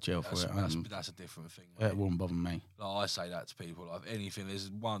still go to jail for it. That's a different thing. It wouldn't bother me. Like I say that to people. Like if anything, there's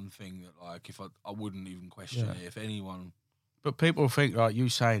one thing that like if I wouldn't even question it. If anyone, but people think like you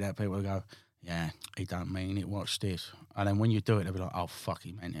say that, people go, "Yeah, he don't mean it. Watch this," and then when you do it, they'll be like, "Oh fuck,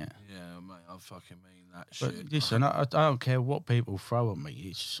 he meant it." Yeah, mate, I fucking mean that But shit. listen, I don't care what people throw at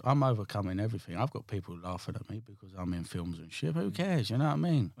me. I'm overcoming everything. I've got people laughing at me because I'm in films and shit. Who cares? You know what I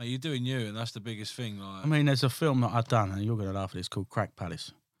mean? Mate, you're doing you, and that's the biggest thing. Like, I mean, there's a film that I've done, and you're going to laugh at it. It's called Crack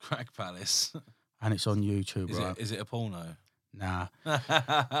Palace, Crack Palace. and it's on YouTube, right? Is it a porno? Nah.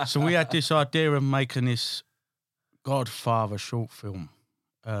 So we had this idea of making this Godfather short film.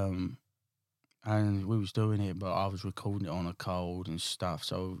 And we was doing it, but I was recording it on a cold and stuff.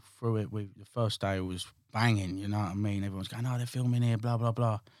 So through it, the first day was banging. You know what I mean? Everyone's going, "Oh, they're filming here, blah blah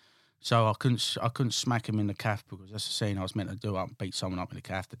blah." So I couldn't smack him in the calf because that's the scene I was meant to do. I beat someone up in the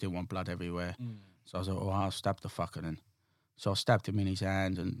calf. I didn't want blood everywhere. So I was like, "Oh, I'll stab the fucker then." So I stabbed him in his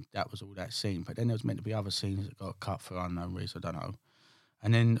hand, and that was all that scene. But then there was meant to be other scenes that got cut for unknown reason. I don't know.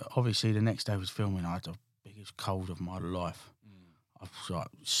 And then obviously the next day was filming. I had the biggest cold of my life. I was like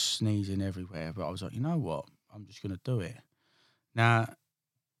sneezing everywhere, but I was like, you know what? I'm just going to do it. Now,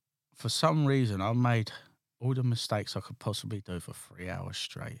 for some reason, I made all the mistakes I could possibly do for 3 hours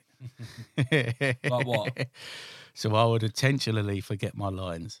straight. Like what? So I would intentionally forget my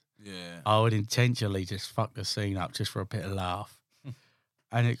lines. Yeah. I would intentionally just fuck the scene up just for a bit of laugh.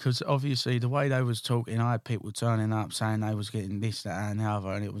 And because obviously the way they was talking, I had people turning up saying they was getting this, that, and the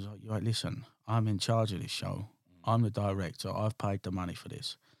other, and it was like, listen, I'm in charge of this show. I'm the director. I've paid the money for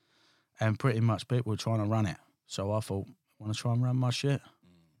this. And pretty much people were trying to run it. So I thought, want to try and run my shit?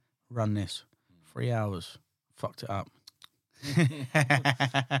 Run this. 3 hours. Fucked it up.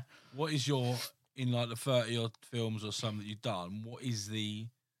 What is your, in like the 30 odd films or something that you've done, what is the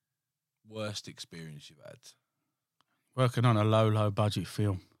worst experience you've had? Working on a low budget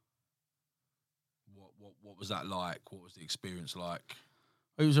film. What was that like? What was the experience like?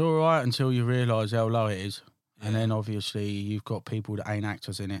 It was all right until you realise how low it is. Yeah. And then obviously you've got people that ain't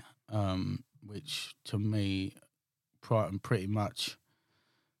actors in it, which to me, pretty much,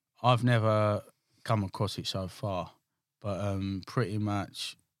 I've never come across it so far, but pretty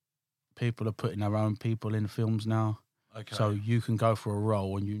much people are putting their own people in films now. Okay. So you can go for a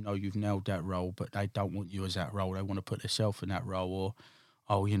role and you know you've nailed that role, but they don't want you as that role. They want to put themselves in that role, or,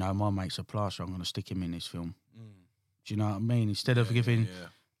 oh, you know, my mate's a plasterer, I'm going to stick him in this film. Do you know what I mean? Instead of giving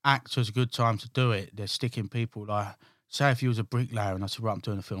actors a good time to do it, they're sticking people like, say if you was a bricklayer and I said, right, I'm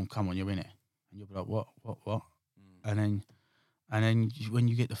doing a film, come on, you're in it. And you'll be like, what? And then when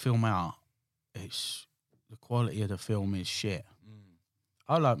you get the film out, it's the quality of the film is shit.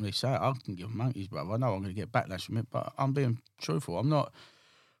 I'll openly say it, I can give monkeys, brother. I know I'm going to get backlash from it, but I'm being truthful. I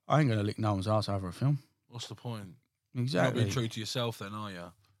ain't going to lick no one's ass over a film. What's the point? Exactly. You're not being true to yourself then, are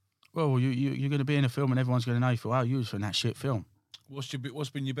you? Well, you're going to be in a film and everyone's going to know you for, wow, you was from that shit film. What's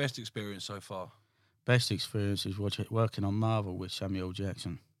been your best experience so far? Best experience is working on Marvel with Samuel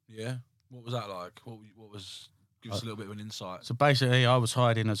Jackson. Yeah? What was that like? What was... Give us a little bit of an insight. So basically, I was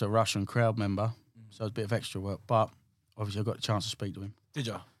hired in as a Russian crowd member, so it was a bit of extra work, but obviously I got the chance to speak to him. Did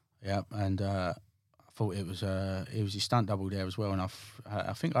you? Yeah, and I thought it was his stunt double there as well, and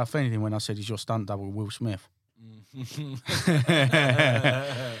I think I offended him when I said he's your stunt double, Will Smith.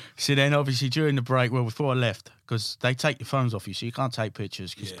 So then obviously during the break, well, before I left, because they take your phones off you, so you can't take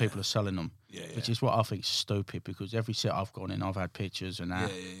pictures because people are selling them, which is what I think is stupid, because every set I've gone in, I've had pictures and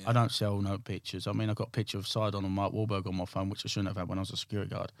that. I don't sell no pictures. I mean, I got a picture of Sidon and Mark Wahlberg on my phone, which I shouldn't have had when I was a security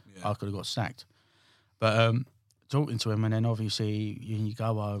guard. I could have got sacked. But talking to him, and then obviously you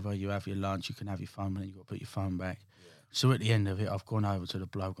go over, you have your lunch, you can have your phone, and then you got to put your phone back. So at the end of it, I've gone over to the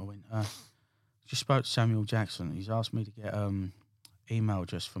bloke. I went, just spoke to Samuel Jackson. He's asked me to get email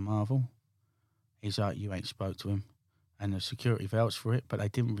address for Marvel. He's like, you ain't spoke to him, and the security vouched for it, but they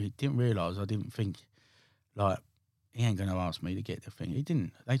didn't realise. I didn't think, like, he ain't going to ask me to get the thing. He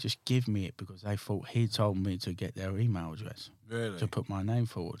didn't. They just give me it because they thought he told me to get their email address to put my name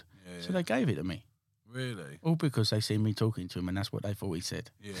forward. So they gave it to me. Really? All because they see me talking to him, and that's what they thought he said.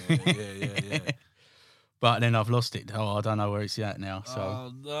 Yeah. But then I've lost it. Oh, I don't know where it's at now. So.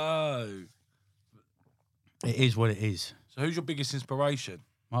 Oh, no. It is what it is. So who's your biggest inspiration?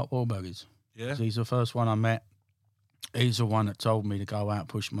 Mark Wahlberg is. Yeah? He's the first one I met. He's the one that told me to go out,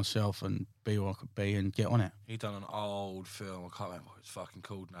 push myself, and be who I could be and get on it. He done an old film. I can't remember what it's fucking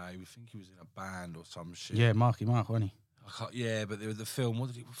called now. I think he was in a band or some shit. Yeah, Marky Mark, wasn't he? But the film, what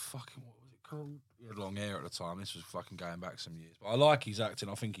was it called? He had long hair at the time. This was fucking going back some years. But I like his acting.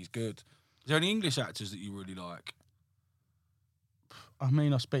 I think he's good. Is there any English actors that you really like? I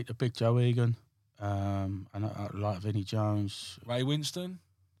mean, I speak to Big Joe Egan. And I like Vinnie Jones. Ray Winston.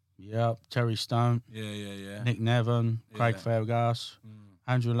 Yep. Terry Stone. Yeah. Nick Nevin. Craig Yeah. Fabregas.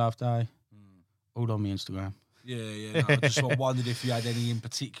 Andrew Loveday. All on my Instagram. Yeah. No, I just wondered if you had any in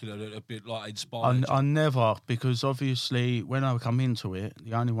particular that a bit like inspired you. I never, because obviously when I come into it,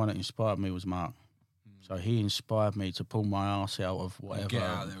 the only one that inspired me was Mark. So he inspired me to pull my arse out of whatever. Get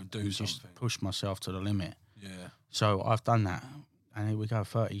out there and do something. Just push myself to the limit. Yeah. So I've done that. And here we go,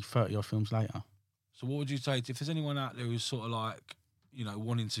 30 odd films later. So what would you say if there's anyone out there who's sort of like, you know,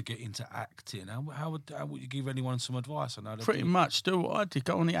 wanting to get into acting? How would you give anyone some advice on that? Pretty much do what I did.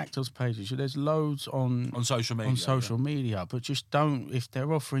 Go on the actors' pages. There's loads on social media. Media, but just don't. If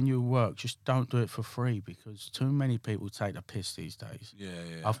they're offering you work, just don't do it for free, because too many people take the piss these days. Yeah.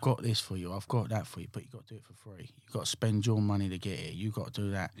 I've got this for you. I've got that for you, but you got to do it for free. You got to spend your money to get it. You got to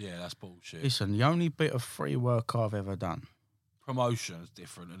do that. Yeah, that's bullshit. Listen, the only bit of free work I've ever done. Promotion is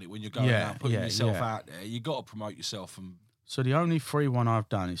different, isn't it? When you're going out, putting yourself out there, you got to promote yourself. And so the only free one I've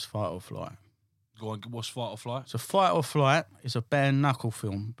done is Fight or Flight. go on, what's Fight or Flight? So Fight or Flight is a bare knuckle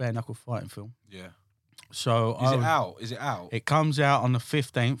fighting film. Yeah. So Is it out? It comes out on the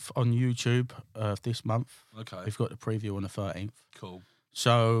 15th on YouTube this month. Okay. We've got the preview on the 13th. Cool.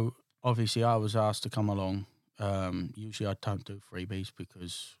 So obviously I was asked to come along. Usually I don't do freebies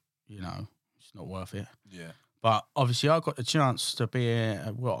because, you know, it's not worth it. Yeah. But obviously I got the chance to be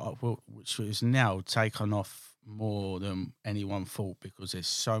which is now taken off more than anyone thought, because there's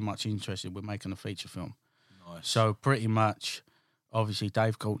so much interest in making a feature film. Nice. So pretty much, obviously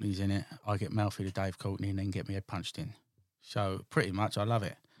Dave Courtney's in it. I get mouthy to Dave Courtney and then get my head punched in. So pretty much I love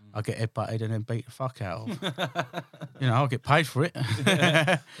it. I get headbutted and then beat the fuck out of. You know, I'll get paid for it.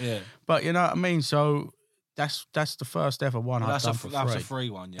 Yeah. But you know what I mean? So that's the first ever one I've done for free. That's a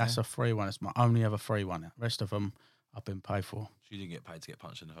free one, yeah? That's a free one. It's my only ever free one. The rest of them I've been paid for. So you didn't get paid to get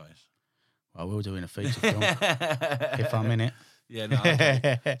punched in the face? Well, we'll do in a feature film if I'm in it. Yeah, no.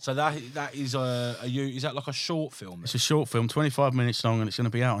 Okay. So that is is that like a short film? It's a short film, 25 minutes long, and it's going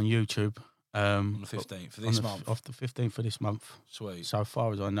to be out on YouTube. On the 15th for this month? Off the 15th for this month. Sweet. So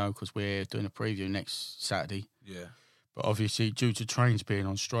far as I know, because we're doing a preview next Saturday. Yeah. But obviously, due to trains being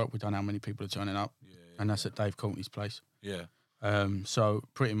on strike, we don't know how many people are turning up. Yeah. And that's at Dave Courtney's place. Yeah. So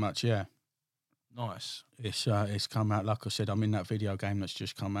pretty much, yeah. Nice. It's come out, like I said, I'm in that video game that's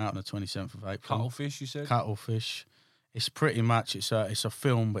just come out on the 27th of April. Cuttlefish, you said? Cuttlefish. It's pretty much, it's a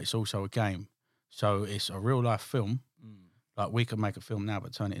film, but it's also a game. So it's a real life film. Like we could make a film now,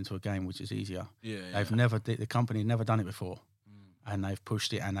 but turn it into a game, which is easier. Yeah. The company never done it before. And they've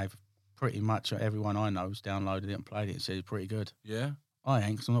pushed it, and they've pretty much everyone I know has downloaded it and played it and said it's pretty good. Yeah. I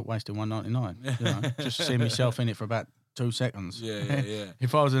ain't, because I'm not wasting $1.99. You know, just see myself in it for about 2 seconds. Yeah.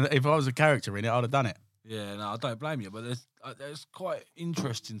 If I was a character in it, I'd have done it. Yeah, no, I don't blame you, but there's quite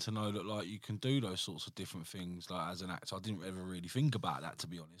interesting to know that like you can do those sorts of different things like as an actor. I didn't ever really think about that, to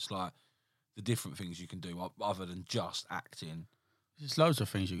be honest. Like the different things you can do other than just acting. There's loads of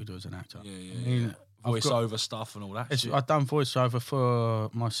things you could do as an actor. Yeah. Voiceover stuff and all that shit. I've done voiceover for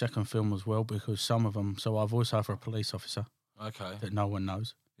my second film as well, because some of them. So I voice over a police officer. Okay. That no one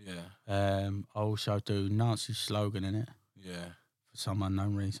knows. Yeah. I also do Nancy's slogan in it. Yeah. For some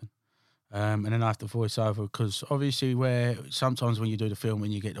unknown reason. And then I have to voice over, because obviously where sometimes when you do the film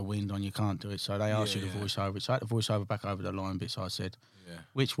and you get the wind on, you can't do it. So they ask you to voice over it. So I had to voice over back over the line bits I said,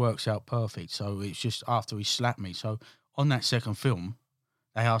 which works out perfect. So it's just after he slapped me. So on that second film,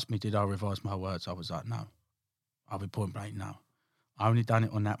 they asked me, did I revise my words? I was like, no. I'll be point blank, no. I only done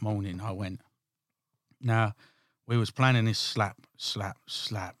it on that morning. I went. Now, we was planning this slap,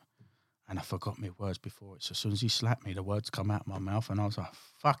 and I forgot my words before it. So as soon as he slapped me, the words come out of my mouth, and I was like,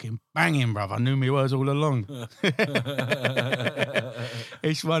 fucking banging, bruv. I knew my words all along.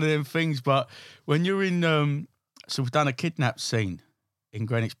 It's one of them things, but when you're in, so we've done a kidnap scene in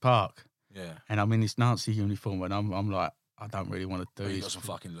Greenwich Park. Yeah. And I'm in this Nazi uniform, and I'm like, I don't really want to do this. You got some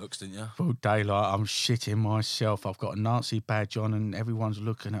fucking looks, didn't you? Full daylight, I'm shitting myself. I've got a Nazi badge on, and everyone's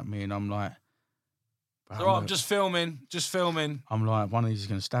looking at me, and I'm like, so I'm just filming. I'm like, one of these is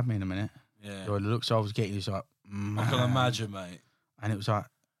going to stab me in a minute. Yeah. So the looks I was getting is like, I can imagine, mate. And it was like,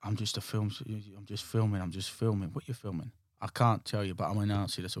 I'm just filming. What you filming? I can't tell you, but I'm a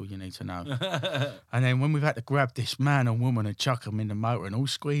Nazi. That's all you need to know. And then when we've had to grab this man and woman and chuck them in the motor and all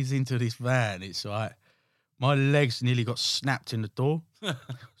squeeze into this van, it's like my legs nearly got snapped in the door.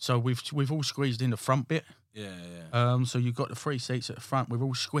 So we've all squeezed in the front bit. Yeah. So you've got the 3 seats at the front. We're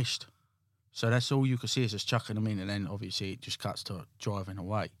all squished. So that's all you can see is just chucking them in, and then obviously it just cuts to driving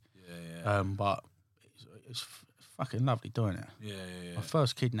away. Yeah. But it's fucking lovely doing it. Yeah. My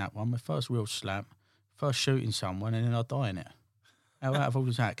first kidnap one, my first real slap, first shooting someone, and then I die in it. How out of all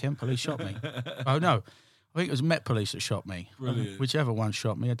was that? Kent Police shot me. Oh, no. I think it was Met Police that shot me. Brilliant. Whichever one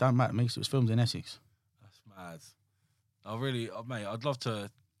shot me, it don't matter to me because it was filmed in Essex. That's mad. Mate, I'd love to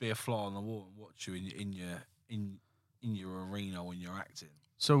be a fly on the wall and watch you in your arena when you're acting.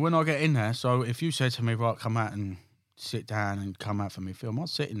 So when I get in there, so if you said to me, right, come out and sit down and come out for me film, I'd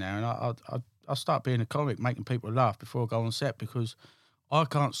sit in there and I'll start being a comic, making people laugh before I go on set because I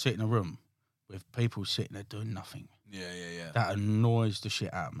can't sit in a room with people sitting there doing nothing. Yeah. That annoys the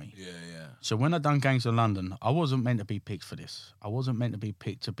shit out of me. Yeah. So when I done Gangs of London, I wasn't meant to be picked for this. I wasn't meant to be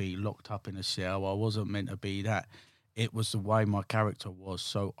picked to be locked up in a cell. I wasn't meant to be that. It was the way my character was.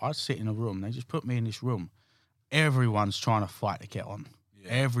 So I sit in a room. They just put me in this room. Everyone's trying to fight to get on.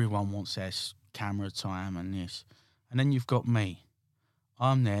 Yeah. Everyone wants their camera time and this. And then you've got me.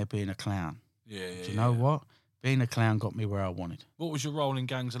 I'm there being a clown. Yeah. Do you know what? Being a clown got me where I wanted. What was your role in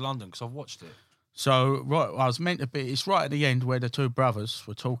Gangs of London? Because I've watched it. So, right, I was meant to be... It's right at the end where the two brothers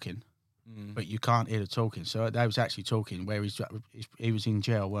were talking, but you can't hear the talking. So they was actually talking where he was in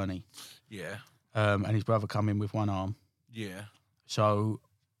jail, weren't he? Yeah. And his brother come in with one arm. Yeah. So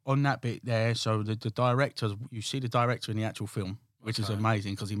on that bit there, so the director... You see the director in the actual film, which is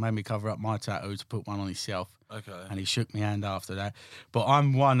amazing because he made me cover up my tattoo to put one on himself. Okay. And he shook my hand after that. But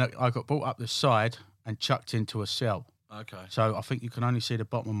I'm one that I got brought up the side and chucked into a cell. Okay. So I think you can only see the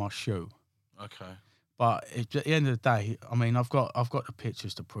bottom of my shoe. Okay. But at the end of the day, I mean, I've got the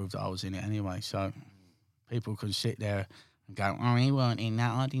pictures to prove that I was in it anyway. So people can sit there and go, "Oh, he weren't in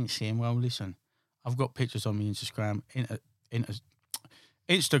that. I didn't see him." Well, listen, I've got pictures on my Instagram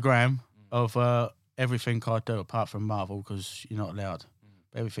of everything I do apart from Marvel because you're not allowed.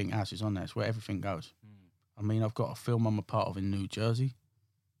 But everything else is on there. It's where everything goes. I mean, I've got a film I'm a part of in New Jersey.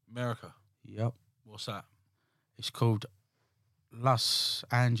 America? Yep. What's that? It's called Los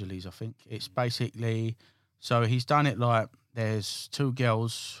Angeles, I think. It's basically... So he's done it like there's two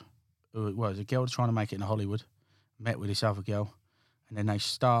girls... there's a girl trying to make it in Hollywood, met with this other girl, and then they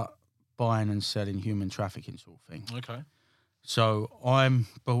start buying and selling human trafficking sort of thing. Okay. So I'm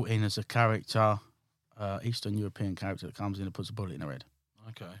brought in as a character, Eastern European character that comes in and puts a bullet in her head.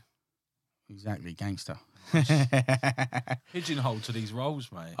 Okay. Exactly, gangster. Pigeonhole to these roles,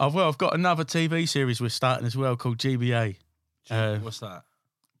 mate. I've got another TV series we're starting as well called GBA. What's that?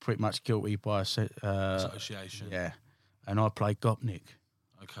 Pretty much guilty by association. Yeah. And I play Gopnik.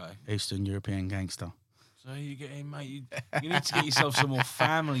 Okay. Eastern European gangster. So you get in, mate. You need to get yourself some more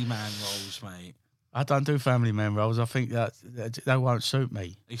family man roles, mate. I don't do family man roles. I think that won't suit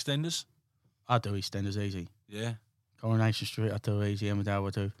me. EastEnders? I do EastEnders easy. Yeah. Coronation Street, I do easy. Emmerdale, I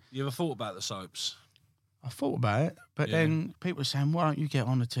do. You ever thought about the soaps? I thought about it, but then people are saying, "Why don't you get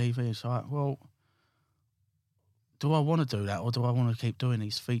on the TV?" It's like, well, do I want to do that, or do I want to keep doing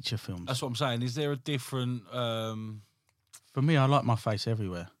these feature films? That's what I'm saying. Is there a different? For me, I like my face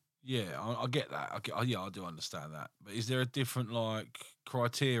everywhere. Yeah, I get that. I do understand that. But is there a different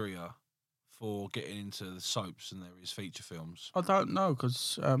criteria for getting into the soaps than there is feature films? I don't know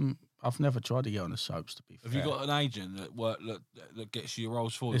because I've never tried to get on the soaps. To be fair, have you got an agent that gets you your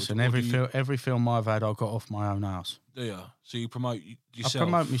roles for you? Listen, every film I've had, I got off my own house. Do you? So you promote yourself? I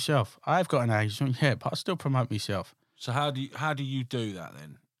promote myself. I've got an agent, yeah, but I still promote myself. So how do you do that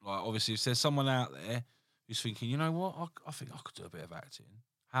then? Like, obviously, if there's someone out there who's thinking, you know what, I think I could do a bit of acting.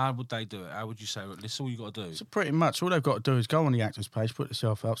 How would they do it? How would you say, this is all you got to do? So pretty much all they've got to do is go on the actors page, put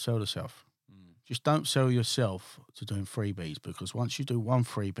yourself out, sell yourself. Just don't sell yourself to doing freebies because once you do one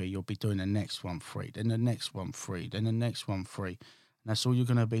freebie, you'll be doing the next one free, then the next one free, then the next one free. And that's all you're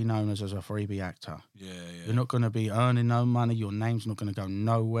going to be known as a freebie actor. Yeah. You're not going to be earning no money. Your name's not going to go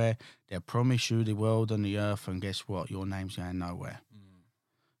nowhere. They'll promise you the world and the earth, and guess what? Your name's going nowhere.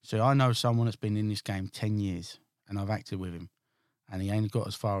 So I know someone that's been in this game 10 years, and I've acted with him, and he ain't got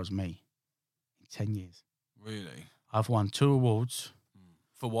as far as me in 10 years. Really? I've won 2 awards.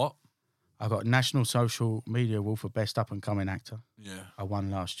 For what? I got National Social Media Award for Best Up and Coming Actor. Yeah. I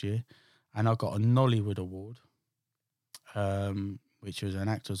won last year. And I got a Nollywood Award, which was an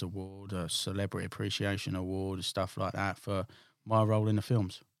Actors Award, a Celebrity Appreciation Award, stuff like that for my role in the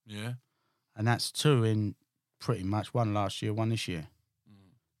films. Yeah. And that's 2 in pretty much, 1 last year, 1 this year.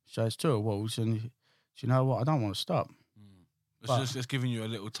 So it's 2 awards. And do you know what? I don't want to stop. It's just giving you a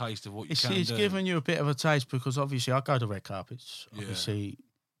little taste of what you can do. It's giving you a bit of a taste because obviously I go to red carpets. Yeah. Obviously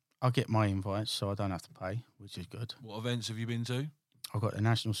I get my invites, so I don't have to pay, which is good. What events have you been to? I've got the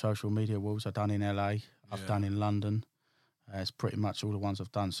National Social Media Awards I've done in LA. I've done in London. It's pretty much all the ones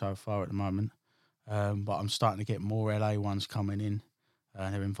I've done so far at the moment. But I'm starting to get more LA ones coming in.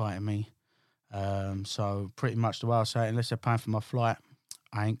 They're inviting me. So pretty much the way I say it, unless they're paying for my flight,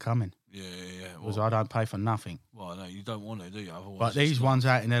 I ain't coming. Yeah. because I don't pay for nothing. Well, no, you don't want to, do you? Otherwise But these ones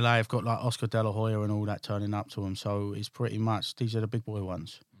out in LA have got like Oscar De La Hoya and all that turning up to them. So it's pretty much, these are the big boy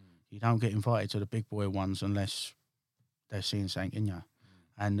ones. You don't get invited to the big boy ones unless they're seeing something in you.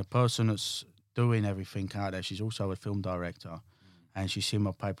 And the person that's doing everything out there, she's also a film director. And she's seen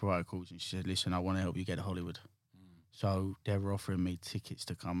my paper articles and she said, listen, I want to help you get to Hollywood. So they were offering me tickets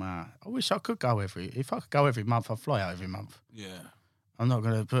to come out. I wish I could go if I could go every month, I'd fly out every month. Yeah. I'm not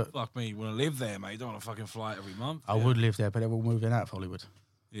going to put... Fuck me, you want to live there, mate. You don't want to fucking fly every month. I would live there, but they're all moving out of Hollywood.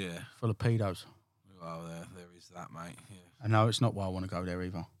 Yeah. Full of pedos. Well, there is that, mate. Yeah. And no, it's not why I want to go there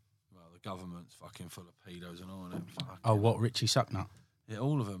either. Well, the government's fucking full of pedos and all of them. Oh, what, Richie Sucknut? Yeah,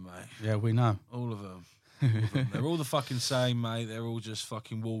 all of them, mate. Yeah, we know. All of them. They're all the fucking same, mate. They're all just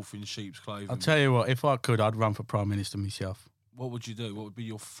fucking wolf in sheep's clothing. I'll tell you what, if I could, I'd run for Prime Minister myself. What would you do? What would be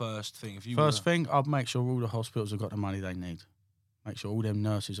your first thing? If you First thing, I'd make sure all the hospitals have got the money they need. Make sure all them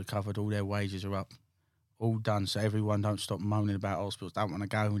nurses are covered, all their wages are up, all done, so everyone don't stop moaning about hospitals. Don't want to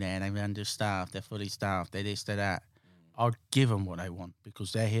go there, they're understaffed, they're fully staffed, they're this, they're that. I'd give them what they want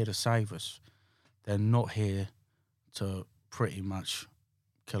because they're here to save us. They're not here to pretty much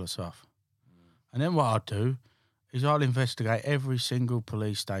kill us off. And then what I'd do is I'll investigate every single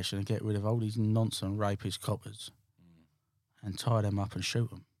police station and get rid of all these nonsense rapist coppers and tie them up and shoot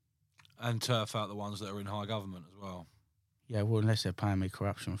them. And turf out the ones that are in high government as well. Yeah, well, unless they're paying me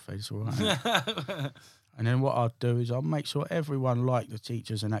corruption fees, all right. And then what I'd do is I'll make sure everyone, like the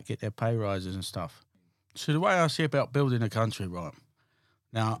teachers and that, get their pay rises and stuff. So the way I see about building a country, right,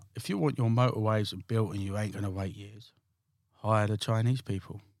 now, if you want your motorways built and you ain't going to wait years, hire the Chinese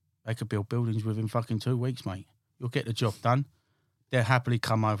people. They could build buildings within fucking 2 weeks, mate. You'll get the job done. They'll happily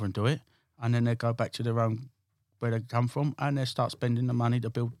come over and do it. And then they'll go back to their own, where they come from, and they'll start spending the money to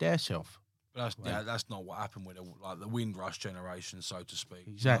build their self. But that's not what happened with the Windrush generation, so to speak.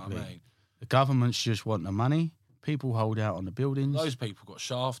 Exactly. You know what I mean? The governments just want the money. People hold out on the buildings. Those people got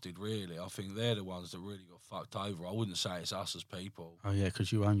shafted, really. I think they're the ones that really got fucked over. I wouldn't say it's us as people. Oh, yeah,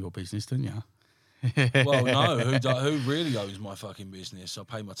 because you own your business, don't you? Well, no. Who really owns my fucking business? I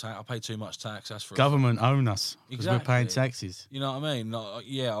pay my tax. I pay too much tax. That's for government own us because exactly. we're paying taxes. You know what I mean? Like,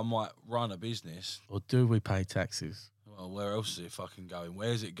 yeah, I might run a business. Or do we pay taxes? Well, where else is it fucking going?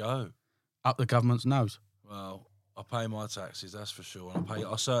 Where does it go? Up the government's nose. Well, I pay my taxes, that's for sure. And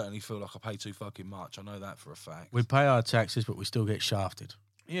I certainly feel like I pay too fucking much. I know that for a fact. We pay our taxes, but we still get shafted.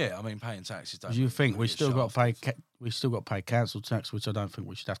 Yeah, I mean, paying taxes. Don't You think we still got to pay? shafted. We still got to pay council tax, which I don't think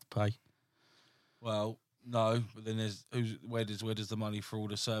we should have to pay. Well, no, but then where does the money for all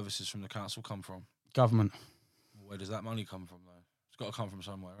the services from the council come from? Government. Where does that money come from, though? It's got to come from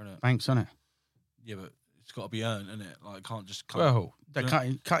somewhere, isn't it? Banks, innit? Yeah, but it's got to be earned, isn't it? Like, it can't just come. Well, they're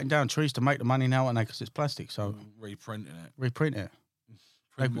cutting down trees to make the money now, aren't they? Because it's plastic, so reprinting it. reprint it.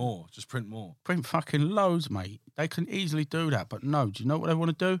 Print more. Just print more. Print fucking loads, mate. They can easily do that, but no. Do you know what they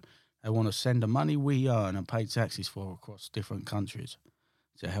want to do? They want to send the money we earn and pay taxes for across different countries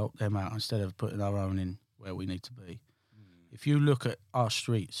to help them out instead of putting our own in where we need to be. If you look at our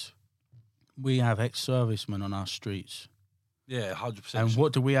streets, we have ex-servicemen on our streets. Yeah, 100%. And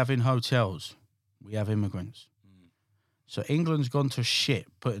what do we have in hotels? We have immigrants. So England's gone to shit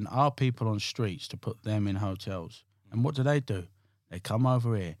putting our people on streets to put them in hotels. And what do? They come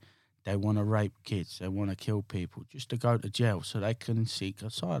over here. They want to rape kids. They want to kill people just to go to jail so they can seek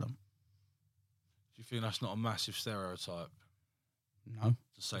asylum. Do you think that's not a massive stereotype? No.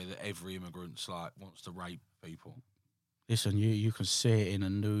 To say that every immigrant's like wants to rape people. Listen, you can see it in the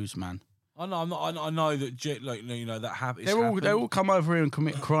news, man. I know. I know that. Like, you know that happens. They all come over here and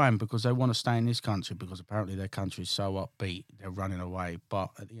commit crime because they want to stay in this country because apparently their country is so upbeat they're running away.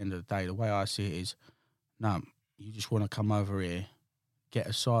 But at the end of the day, the way I see it is, no, you just want to come over here, get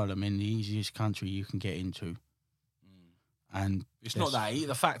asylum in the easiest country you can get into. And it's not that easy.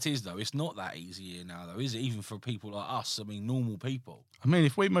 The fact is, though, it's not that easy here now, though, is it? Even for people like us, I mean, normal people. I mean,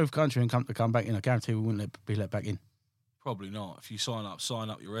 if we move country and come back in, I guarantee we wouldn't be let back in. Probably not. If you sign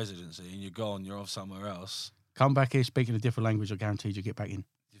up your residency and you're gone, you're off somewhere else. Come back here speaking a different language, I guarantee you get back in. Do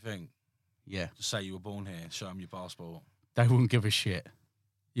you think? Yeah. Just say you were born here, show them your passport. They wouldn't give a shit.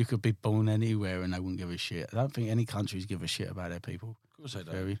 You could be born anywhere and they wouldn't give a shit. I don't think any countries give a shit about their people. Of course they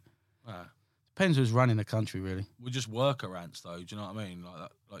don't. Depends who's running the country, really. We're just worker ants, though. Do you know what I mean? Like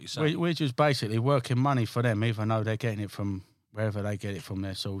that, like you say. We're just basically working money for them, even though they're getting it from wherever they get it from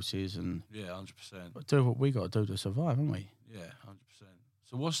their sources. And yeah, 100%. But do what we got to do to survive, haven't we? Yeah, 100%.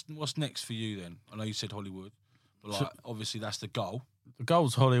 So what's next for you then? I know you said Hollywood, but like obviously that's the goal. The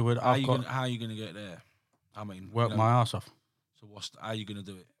goal's Hollywood. How are you gonna get there? I mean, work my ass off. So how are you gonna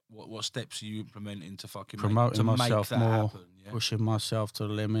do it? What steps are you implementing to fucking Promoting make myself that more, happen? Yeah? pushing myself to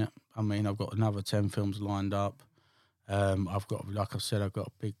the limit. I mean, I've got another 10 films lined up. I've got, like I said, I've got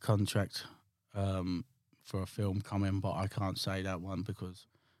a big contract for a film coming, but I can't say that one because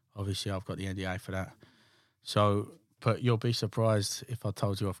obviously I've got the NDA for that. So, but you'll be surprised if I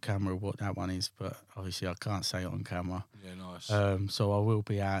told you off camera what that one is, but obviously I can't say it on camera. Yeah, nice. So I will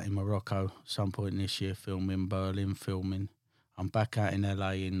be out in Morocco some point this year filming, Berlin filming. I'm back out in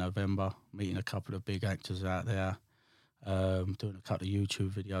LA in November, meeting a couple of big actors out there, doing a couple of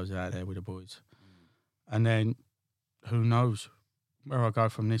YouTube videos out there with the boys. And then who knows where I go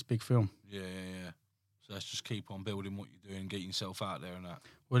from this big film. Yeah. So let's just keep on building what you're doing, getting yourself out there and that.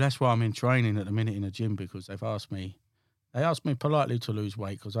 Well, that's why I'm in training at the minute in the gym, because they asked me politely to lose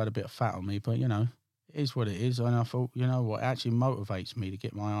weight because I had a bit of fat on me, but, you know, it is what it is. And I thought, you know what, it actually motivates me to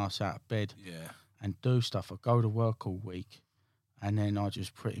get my ass out of bed and do stuff. I go to work all week and then I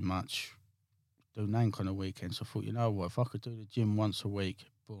just pretty much do nank on the weekends. So I thought, you know what, if I could do the gym once a week,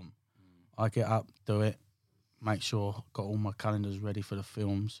 boom, I get up, do it, make sure I've got all my calendars ready for the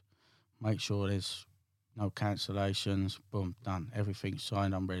films, make sure there's no cancellations, boom, done. Everything's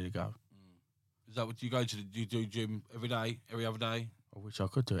signed, I'm ready to go. Is that what you go to? Do you do gym every day, every other day? I wish I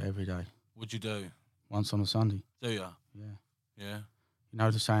could do it every day. What'd you do? Once on a Sunday. Do you? Yeah. Yeah. You know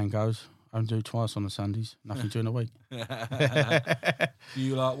the saying goes, I don't do twice on the Sundays, nothing during the week. Do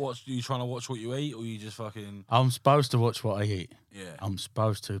you like watch? Are you trying to watch what you eat, or you just fucking? I'm supposed to watch what I eat. Yeah. I'm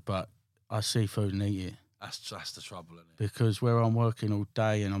supposed to, but I see food and eat it. That's the trouble, isn't it? Because where I'm working all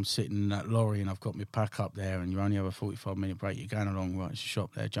day and I'm sitting in that lorry and I've got my pack up there and you only have a 45-minute break, you're going along, right, it's a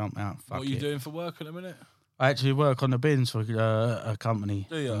shop there, jump out, fuck What are you it. doing for work at the minute? I actually work on the bins for a company.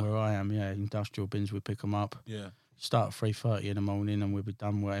 Do you? Where I am, yeah, industrial bins, we pick them up. Yeah. Start at 3:30 in the morning and we'll be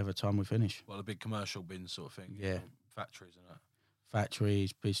done whatever time we finish. Well, a big commercial bin sort of thing. Yeah. Factories and that.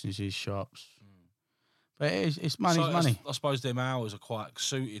 Factories, businesses, shops. But it's money's So money. I suppose them hours are quite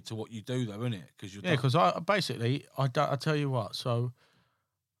suited to what you do, though, isn't it? Because Yeah, because I tell you what. So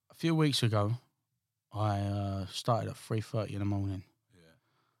a few weeks ago, I started at 3:30 in the morning,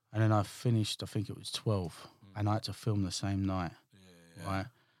 and then I finished. I think it was 12, and I had to film the same night. Yeah. Right.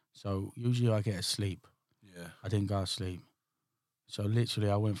 So usually I get a sleep. Yeah. I didn't go to sleep. So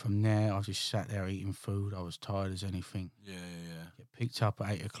literally, I went from there. I just sat there eating food. I was tired as anything. Yeah. Get picked up at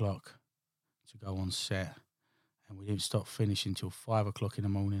 8 o'clock to go on set, and we didn't stop finishing until 5 o'clock in the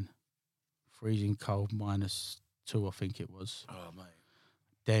morning. Freezing cold, -2, I think it was. Oh, mate.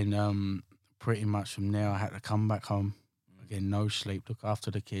 Then pretty much from there, I had to come back home. Again, no sleep, look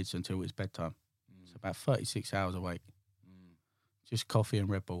after the kids until it's bedtime. It's about 36 hours awake. Just coffee and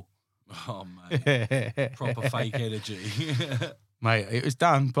Red Bull. Oh, mate. Proper fake energy. Mate, it was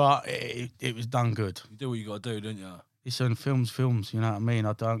done, but it was done good. You do what you got to do, don't you? Listen, films, you know what I mean?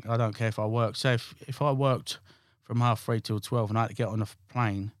 I don't care if I work. So if I worked from 3:30 till 12 and I had to get on a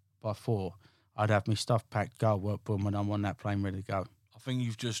plane by 4, I'd have my stuff packed, go work, boom, and I'm on that plane ready to go. I think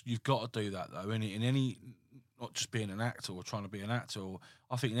you've got to do that, though, in any, not just being an actor or trying to be an actor.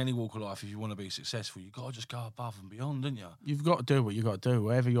 I think in any walk of life, if you want to be successful, you've got to just go above and beyond, don't you? You've got to do what you got to do.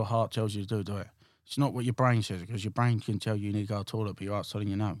 Whatever your heart tells you to do, do it. It's not what your brain says, because your brain can tell you need to go to the toilet, but your heart's telling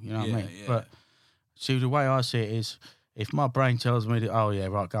you no. You know what I mean? Yeah. But see, the way I see it is, if my brain tells me that, oh yeah,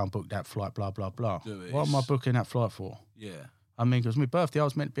 right, go and book that flight, blah, blah, blah. What am I booking that flight for? Yeah. I mean, because my birthday, I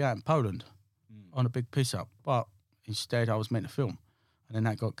was meant to be out in Poland on a big piss up, but instead I was meant to film. And then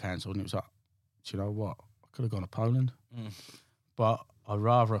that got cancelled, and it was like, do you know what? I could have gone to Poland, but I'd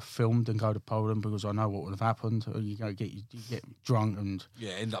rather have filmed than go to Poland because I know what would have happened. You get drunk and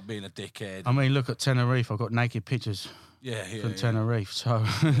end up being a dickhead. I mean, look at Tenerife. I've got naked pictures. From Tenerife, so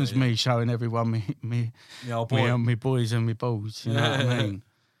it's me showing everyone me boys and me balls. You know what I mean?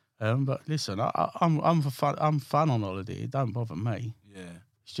 But listen, I'm fun on holiday. It don't bother me. Yeah,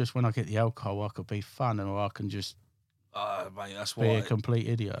 it's just when I get the alcohol, I could be fun, or I can just mate, that's be a complete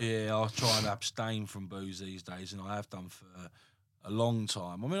idiot. Yeah, I try and abstain from booze these days, and I have done for a long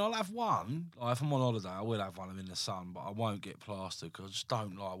time. I mean, I'll have one. Like, if I'm on holiday, I will have one in the sun, but I won't get plastered because I just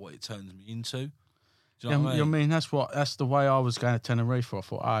don't like what it turns me into. Do you know what I mean? That's the way I was going to Tenerife. I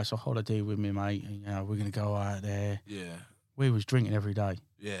thought, it's a holiday with me, mate. And, we're going to go out there. Yeah. We was drinking every day.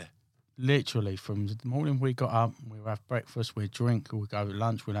 Yeah. Literally, from the morning we got up, we'd have breakfast, we'd drink, we'd go to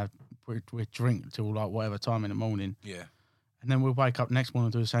lunch, we'd drink till like whatever time in the morning. Yeah. And then we'd wake up next morning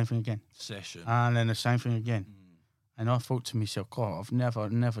and do the same thing again. Session. And then the same thing again. And I thought to myself, God, I've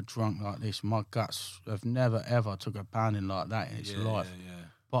never drunk like this. My guts have never, ever took a pounding like that in its life. Yeah.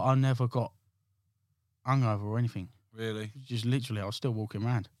 But I never got hungover or anything. Really? Just literally, I was still walking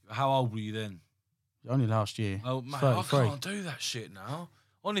around. How old were you then? Only last year. Oh, mate, 33. I can't do that shit now.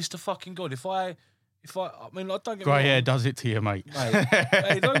 Honest to fucking God, if I mean, like, don't get me Grey wrong, hair does it to you, mate.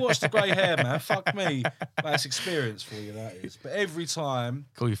 Hey, don't watch the grey hair, man. Fuck me. That's experience for you, that is. But every time,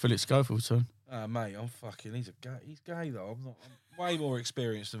 Call you Philip Schofield soon. mate, I'm fucking. He's gay though. I'm way more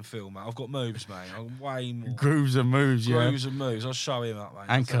experienced than Phil, mate. I've got moves, mate. I'm way more Grooves and moves, yeah. grooves and moves. I'll show him up, mate.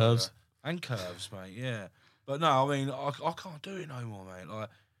 And curves. And curves, mate. Yeah. But no, I mean, I can't do it no more, mate. Like,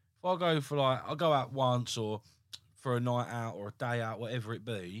 if I go for I go out once or for a night out or a day out, whatever it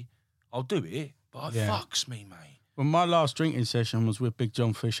be, I'll do it. But it fucks me, mate. Well, my last drinking session was with Big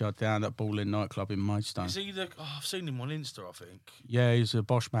John Fisher down at Ball Inn nightclub in Maidstone. Is he I've seen him on Insta, I think. Yeah, he's a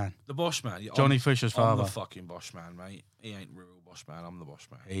Bosch man. The Bosch man. Yeah, Johnny Fisher's father. I'm the fucking Bosch man, mate. He ain't real Bosch man. I'm the Bosch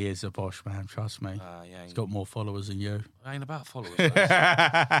man. He is a Bosch man, trust me. Yeah, He's got more followers than you. It ain't about followers. He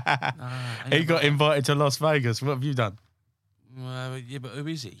got invited to Las Vegas. What have you done? Yeah, but who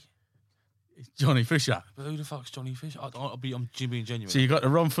is he? It's Johnny Fisher. But who the fuck's Johnny Fisher? I'm being genuine. So you got the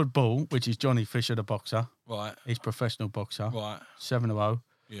Romford Bull, which is Johnny Fisher, the boxer. Right. He's a professional boxer. Right. 7-0.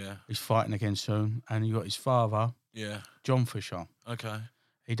 Yeah. He's fighting again soon. And you got his father, Yeah. John Fisher. Okay.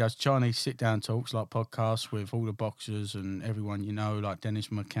 He does Chinese sit-down talks, like podcasts with all the boxers and everyone you know, like Dennis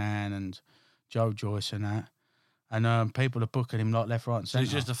McCann and Joe Joyce and that. And people are booking him like left, right, and So centre.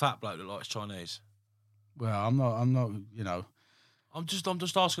 he's just a fat bloke that likes Chinese. Well, I'm not. You know, I'm just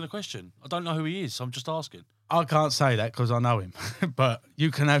asking a question. I don't know who he is. So I'm just asking. I can't say that because I know him. But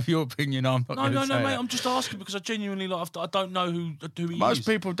you can have your opinion. I'm not going to say No, mate. that. I'm just asking because I genuinely I don't know who he is. Most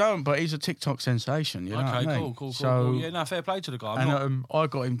people don't, but he's a TikTok sensation. You know what I mean? Cool. So, Yeah, no, fair play to the guy. I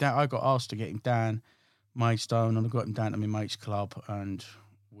got him down. I got asked to get him down Maidstone, and I got him down to my mate's club, and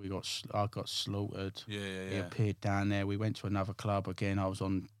I got slaughtered. Yeah. He appeared down there. We went to another club again. I was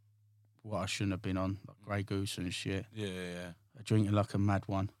on what I shouldn't have been on, like Grey Goose and shit. Yeah. Drinking like a mad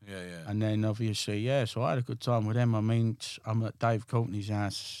one. Yeah. And then obviously, so I had a good time with them. I mean, I'm at Dave Courtney's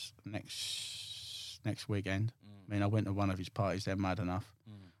house next weekend. I mean, I went to one of his parties. They're mad enough.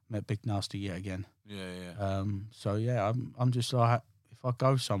 Met Big Nasty yet again. Yeah. So yeah, I'm just like, if I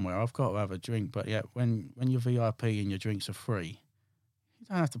go somewhere, I've got to have a drink. But yeah, when you're VIP and your drinks are free, you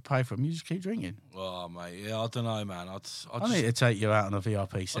don't have to pay for them. You just keep drinking. Oh, mate. Yeah, I don't know, man. I need to take you out on a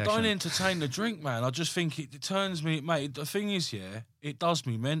VIP session. I don't entertain the drink, man. I just think it turns me, mate. The thing is, it does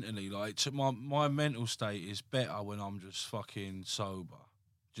me mentally. Like, my mental state is better when I'm just fucking sober.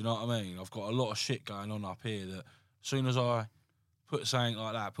 Do you know what I mean? I've got a lot of shit going on up here that as soon as I put something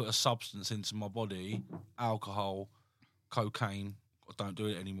like that, put a substance into my body, alcohol, cocaine, I don't do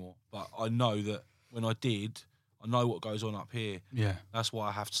it anymore. But I know that when I did, I know what goes on up here. Yeah. That's why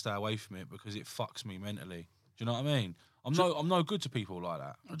I have to stay away from it because it fucks me mentally. Do you know what I mean? I'm no good to people like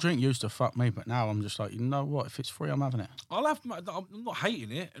that. A drink used to fuck me, but now I'm just like, you know what? If it's free, I'm having it. I'm not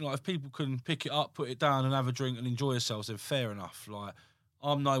hating it. Like, if people can pick it up, put it down, and have a drink and enjoy themselves, then fair enough. Like,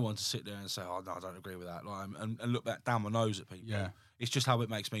 I'm no one to sit there and say, "Oh no, I don't agree with that," like, and look back down my nose at people. Yeah. It's just how it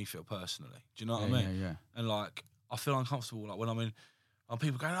makes me feel personally. Do you know what I mean? Yeah. And like, I feel uncomfortable like when I'm in, and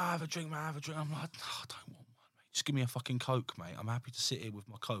people going, "Oh, have a drink, man, have a drink." I'm like, "No, I don't want one, mate. Just give me a fucking Coke, mate. I'm happy to sit here with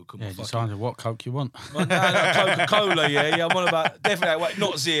my Coke and my fucking." Decide what Coke you want. Well, no, Coca-Cola, yeah. I'm on about definitely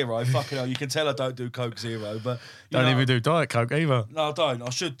not zero. Fucking hell, you can tell I don't do Coke Zero, but Don't even do Diet Coke either. No, I don't. I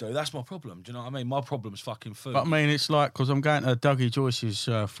should do. That's my problem. Do you know what I mean? My problem's fucking food. But I mean, it's like, because I'm going to Dougie Joyce's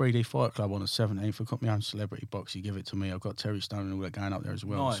 3D Fight Club on the 17th. I've got my own celebrity box. You give it to me. I've got Terry Stone and all that going up there as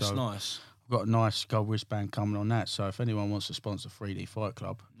well. Nice. I've got a nice gold wristband coming on that. So if anyone wants to sponsor 3D Fight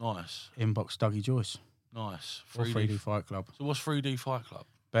Club, Nice. inbox Dougie Joyce. Nice. Or 3D Fight Club. So what's 3D Fight Club?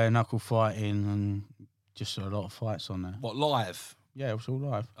 Bare knuckle fighting and just a lot of fights on there. What, live? Yeah, it's all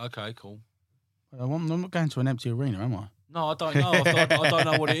live. Okay, cool. I'm not going to an empty arena, am I? No, I don't know. I don't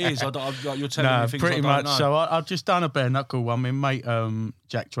know what it is. You're telling me things pretty I don't much. know. So I've just done a bare knuckle one. My mate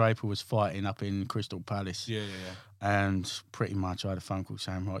Jack Draper was fighting up in Crystal Palace. Yeah. And pretty much I had a phone call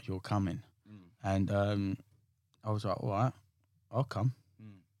saying, right, you're coming. And I was like, all right, I'll come.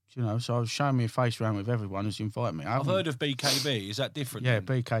 You know, so I was showing me a face round with everyone who's invited me. I've heard of BKB. Is that different? Yeah,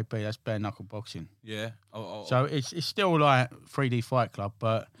 then? BKB, that's bare knuckle boxing. Yeah. So it's still like 3D Fight Club,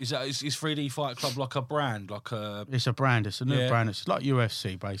 but is 3D Fight Club like a brand, like a? it's a brand. It's a new brand. It's like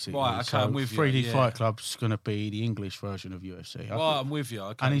UFC basically. Right. Okay, so I'm with you. 3D yeah. Fight Club's going to be the English version of UFC. Right, I'm with you.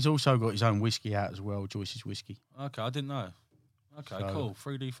 Okay. And he's also got his own whiskey out as well, Joyce's whiskey. Okay, I didn't know. Okay, So, cool.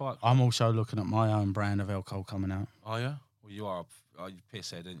 3D Fight Club. I'm also looking at my own brand of alcohol coming out. Oh yeah. Well, you are. You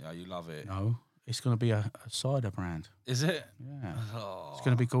pisshead, didn't you? You love it. No, it's going to be a cider brand. Is it? Yeah. Oh. It's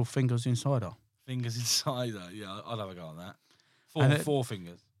going to be called Fingers in Cider. Fingers inside. Yeah, I'll have a go on that. And Four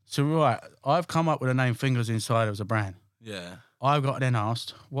fingers. So, right, I've come up with the name Fingers in Cider as a brand. Yeah. I got then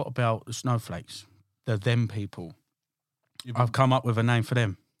asked, what about the snowflakes? The them people. I've come up with a name for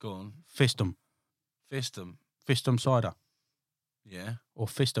them. Go on. Fist 'em. Fist them. Fist 'em cider. Yeah. Or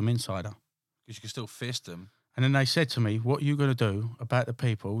Fist 'em insider. Because you can still fist them. And then they said to me, what are you going to do about the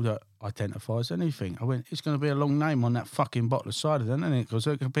people that identify as anything? I went, it's going to be a long name on that fucking bottle of cider then, isn't it? Because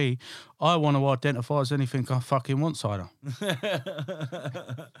it could be, I want to identify as anything I fucking want cider.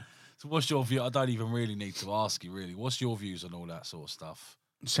 So what's your view? I don't even really need to ask you, really. What's your views on all that sort of stuff?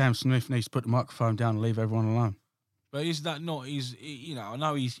 Sam Smith needs to put the microphone down and leave everyone alone. But is that not, I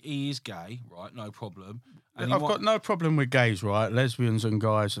know he is gay, right? No problem. And I've got no problem with gays, right? Lesbians and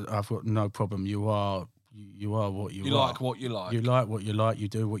guys, I've got no problem. You are what you are. You like what you like. You like what you like, you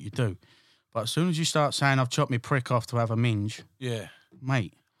do what you do. But as soon as you start saying, I've chopped my prick off to have a minge, yeah,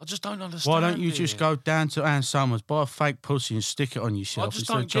 mate. I just don't understand. Why don't you just go down to Ann Summers, buy a fake pussy and stick it on yourself? I just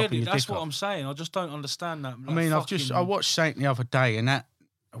instead don't of chopping get it. your That's dick what off? I'm saying. I just don't understand that. I mean, I watched Saint the other day, and that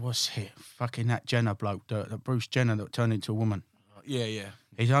was it. Fucking that Jenner bloke, the Bruce Jenner that turned into a woman. Yeah.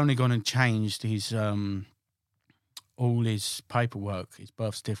 He's only gone and changed his all his paperwork, his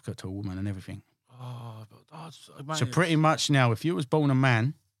birth certificate to a woman and everything. Mate, So pretty much now, if you was born a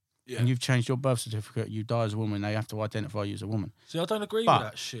man yeah. and you've changed your birth certificate, you die as a woman, they have to identify you as a woman. See, I don't agree But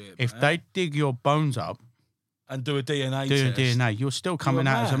with that shit. If man. they dig your bones up, and do a DNA do test, DNA, you're still coming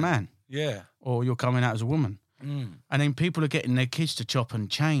out as a man. Yeah. Or you're coming out as a woman. Mm. And then people are getting their kids to chop and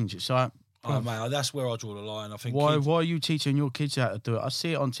change. It's like, Oh, mate, that's where I draw the line. I think. why are you teaching your kids how to do it? I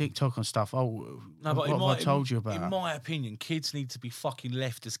see it on TikTok and stuff. Oh, No, but what have I told you about? In my opinion, kids need to be fucking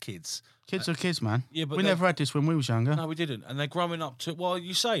left as kids. Kids are kids, man. Yeah, but we never had this when we was younger. No, we didn't. And they're growing up to. Well,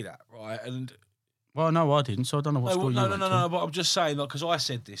 you say that, right? And Well, no, I didn't, so I don't know what school you went to. No. But I'm just saying, like, because I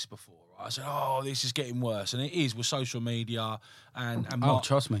said this before. Right? I said, "Oh, this is getting worse," and it is with social media and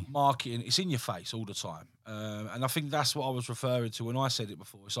trust me, marketing. It's in your face all the time, and I think that's what I was referring to when I said it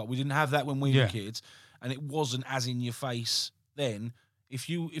before. It's like we didn't have that when we were kids, and it wasn't as in your face then. If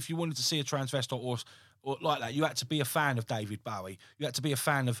you wanted to see a transvestite or like that, you had to be a fan of David Bowie. You had to be a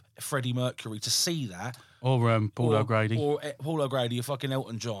fan of Freddie Mercury to see that. Or Paul O'Grady. Or Paul O'Grady or fucking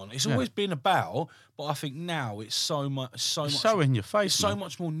Elton John. It's always been about, but I think now it's so in your face, it's so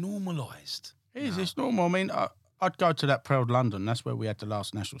much more normalised. It is, it's normal. I mean, I'd go to that Proud London. That's where we had the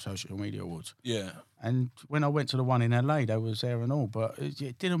last National Social Media Awards. Yeah. And when I went to the one in LA, they was there and all, but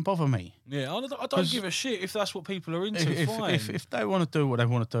it didn't bother me. Yeah, I don't give a shit if that's what people are into, fine. If they want to do what they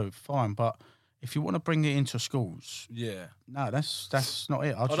want to do, fine. But if you want to bring it into schools, no, that's not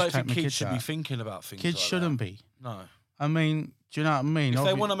it. I don't think kids should be thinking about things. Kids like shouldn't that. be. No. I mean, do you know what I mean? If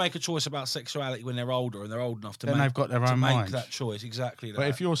they want to make a choice about sexuality when they're older and they're old enough to then they've got their own make mind. that choice, exactly. But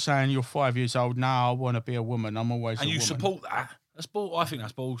if you're saying you're 5 years old now, I want to be a woman. I'm always a woman. And you support that. I think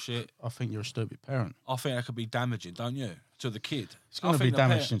that's bullshit. I think you're a stupid parent. I think that could be damaging, don't you, to the kid? It's going to be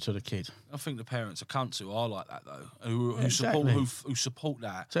damaging to the kid. I think the parents are cunts who are like that though, who exactly. support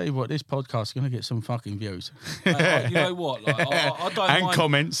that. Tell you what, this podcast is going to get some fucking views. Mate, you know what? Like, I don't and mind,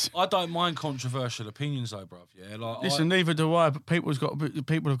 comments. I don't mind controversial opinions though, bruv. Yeah, like listen, neither do I. But people have got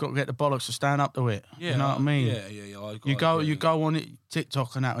to get the bollocks to stand up to it. Yeah, you know what I mean? Yeah. You go on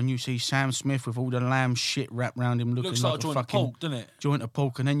TikTok and that, and you see Sam Smith with all the lamb shit wrapped around him, looking looks like a joint fucking of pork, doesn't it? Joint of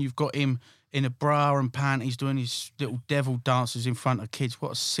pork, and then you've got him in a bra and panties doing his little devil dances in front of kids.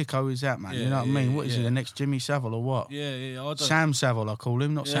 What a sicko is that, man? You know what I mean? What is he, the next Jimmy Savile or what? Yeah. Sam Savile, I call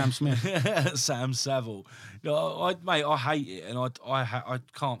him, not Sam Smith. Sam Savile. No, mate, I hate it, and I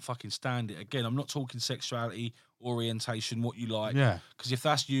can't fucking stand it. Again, I'm not talking sexuality, orientation, what you like. Yeah. Because if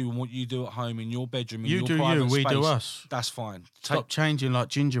that's you and what you do at home in your bedroom, in you your do private you, we space, do us. That's fine. Stop changing like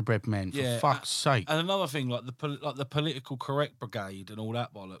gingerbread men, for fuck's sake. And another thing, like the political correct brigade and all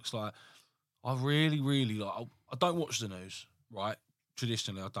that bollocks, like, I really, really like. I don't watch the news, right?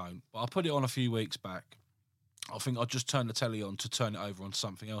 Traditionally, I don't. But I put it on a few weeks back. I think I just turned the telly on to turn it over on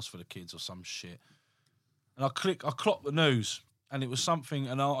something else for the kids or some shit. And I clocked the news, and it was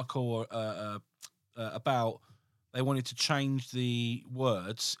an article about they wanted to change the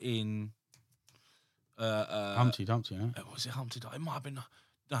words in. Humpty Dumpty, yeah. Was it Humpty Dumpty? It might have been.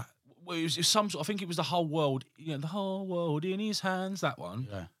 No, it was some. I think it was the whole world. The whole world in his hands. That one.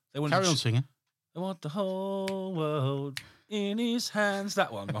 Yeah. Carry on singing. They want the whole world in his hands.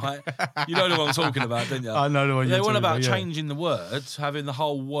 That one, right? You know the one I'm talking about, don't you? I know the one you're talking about. They want about yeah. changing the words, having the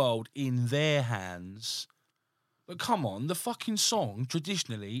whole world in their hands. But come on, the fucking song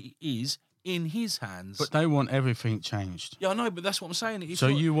traditionally is in his hands. But they want everything changed. Yeah, I know, but that's what I'm saying.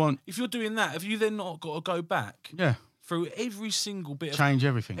 If you're doing that, have you then not got to go back? Yeah. Through every single bit change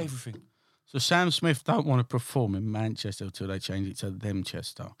everything. Everything. So Sam Smith don't want to perform in Manchester until they change it to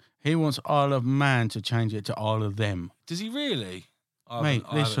Themchester. He wants Isle of Man to change it to Isle of Them. Does he really? Mate,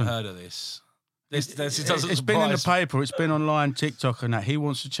 I haven't heard of this. It doesn't It's been in the surprise paper. It's been online, TikTok, and that. He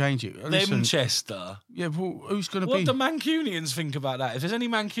wants to change it. Listen, Chester. yeah, well, who's going to What be? do Mancunians think about that? If there's any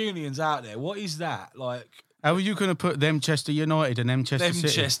Mancunians out there, what is that? Like, How are you going to put them Chester United and them Chester them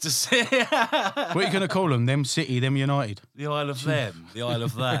City? Chester City. What are you going to call them? Them City, them United? The Isle of Them. The Isle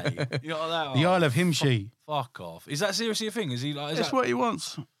of They. You know that? The Isle of him, she. Fuck off. Is that seriously a thing? Is he like? Is That's that, what he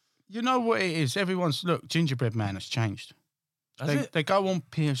wants. You know what it is? Everyone's, look, Gingerbread Man has changed. They go on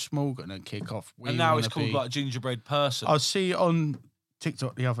Piers Morgan and kick off. And now it's called like Gingerbread Person. I see it on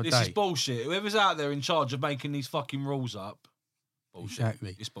TikTok the other day. This is bullshit. Whoever's out there in charge of making these fucking rules up, bullshit.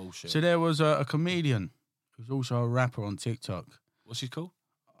 Exactly. It's bullshit. So there was a comedian who's also a rapper on TikTok. What's he called?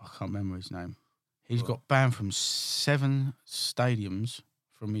 I can't remember his name. He's got banned from 7 stadiums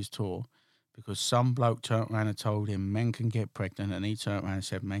from his tour because some bloke turned around and told him men can get pregnant, and he turned around and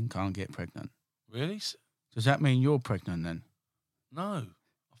said men can't get pregnant. Really? Does that mean you're pregnant then? No.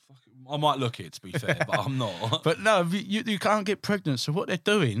 I might look it, to be fair, but I'm not. But no, you can't get pregnant. So what they're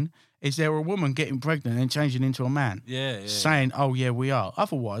doing is they're a woman getting pregnant and changing into a man. Yeah. Saying, oh, yeah, we are.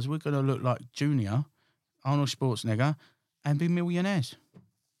 Otherwise, we're going to look like Junior, Arnold Schwarzenegger, and be millionaires.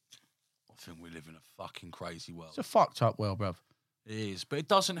 I think we live in a fucking crazy world. It's a fucked up world, bruv. It is. But it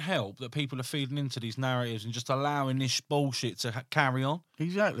doesn't help that people are feeding into these narratives and just allowing this bullshit to carry on.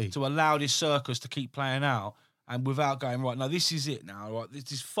 Exactly. To allow this circus to keep playing out. And without going, right, no, this is it now, right?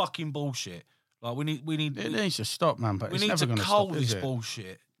 This is fucking bullshit. Like, we need... It needs to stop, man, but it's never going to cull stop, this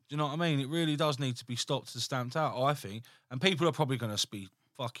bullshit. Do you know what I mean? It really does need to be stopped and stamped out, I think. And people are probably going to be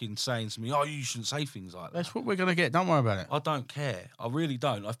fucking saying to me, oh, you shouldn't say things like that. That's what we're going to get. Don't worry about it. I don't care. I really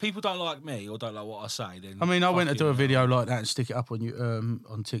don't. If people don't like me or don't like what I say, then... I mean, I went to do a video like that and stick it up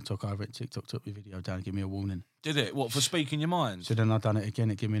on TikTok over at TikTok, took the video down and give me a warning. Did it? What, for speaking your mind? So then I done it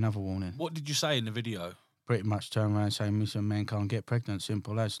again, it gave me another warning. What did you say in the video? Pretty much turn around saying, listen, men can't get pregnant.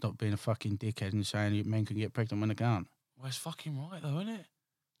 Simple as. Stop being a fucking dickhead and saying men can get pregnant when they can't. Well, it's fucking right, though, isn't it?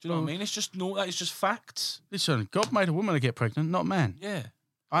 Do you know what I mean? It's just it's just facts. Listen, God made a woman to get pregnant, not man. Yeah.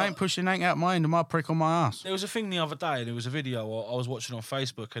 I ain't pushing ain't out my end of my prick on my ass. There was a thing the other day, there was a video I was watching on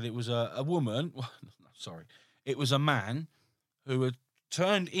Facebook, and it was a woman. Sorry. It was a man who had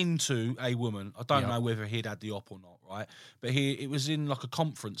turned into a woman. I don't know whether he'd had the op or not, right? But it was in like a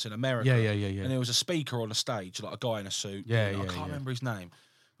conference in America. Yeah. And there was a speaker on a stage, like a guy in a suit. I can't remember his name.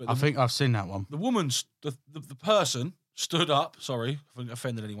 But I think I've seen that one. The woman's, the person stood up. Sorry if I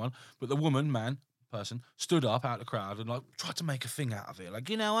offended anyone. But the person stood up out of the crowd and like tried to make a thing out of it. Like,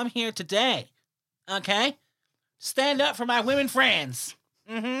 I'm here today. Okay? Stand up for my women friends.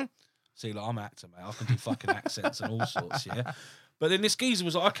 Mm-hmm. See, like, I'm an actor, mate. I can do fucking accents and all sorts, yeah? But then this geezer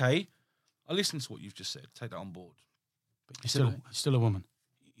was like, okay, I listened to what you've just said. Take that on board. But You're still a woman.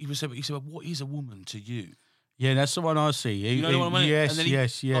 He said, what is a woman to you? Yeah, that's the one I see. You know what I mean? Yes, and then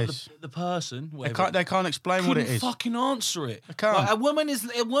yes. Like the person, They can't explain what it is. Fucking answer it. They can't. Like, a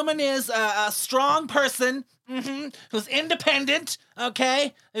woman is a strong person who's independent,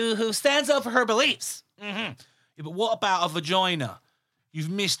 okay, who stands up for her beliefs. Yeah, but what about a vagina? You've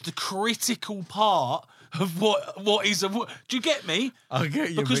missed the critical part of what is a... Do you get me? I get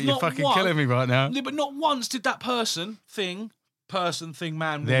you, because but you're fucking killing me right now. Yeah, but not once did that person, thing,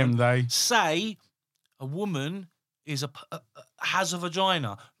 man, Them, woman, they. say a woman has a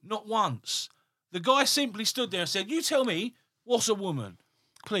vagina. Not once. The guy simply stood there and said, you tell me, what's a woman?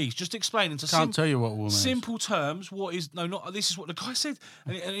 Please, just explain into Can't tell you what a woman simple terms. What is... No, not... This is what the guy said.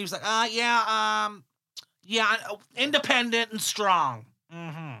 And he was like, independent and strong.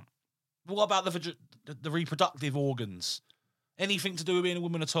 What about the reproductive organs? Anything to do with being a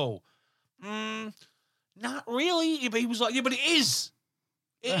woman at all? Not really. But he was like, yeah, but it is.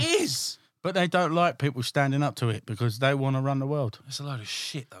 It is. But they don't like people standing up to it because they want to run the world. It's a load of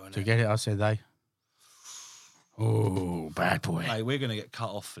shit, though, isn't To it? get it, I said they. Oh, bad boy. Hey, we're going to get cut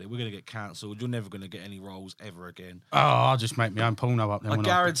off for it. We're going to get cancelled. You're never going to get any roles ever again. Oh, I'll just make my own porno up then. I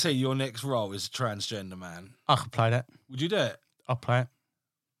guarantee your next role is a transgender man. I could play that. Would you do it? I'll play it.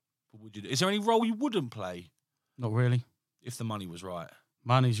 What would you do? Is there any role you wouldn't play? Not really. If the money was right.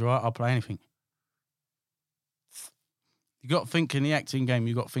 Money's right, I'll play anything. You got to think in the acting game,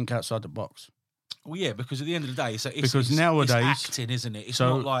 you got to think outside the box. Well, yeah, because at the end of the day, because nowadays, it's acting, isn't it? It's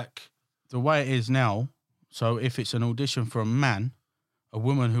so not like... The way it is now, so if it's an audition for a man, a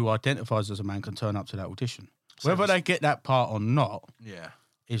woman who identifies as a man can turn up to that audition. Whether they get that part or not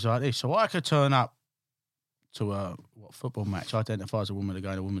is like this. So I could turn up to a football match, identify as a woman to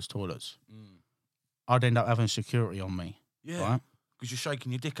go in a women's toilets. I'd end up having security on me. Yeah, right? Because you're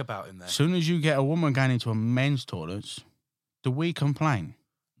shaking your dick about in there. As soon as you get a woman going into a men's toilets, do we complain?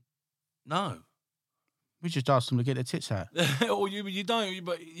 No. We just asked them to get their tits out. Or you don't,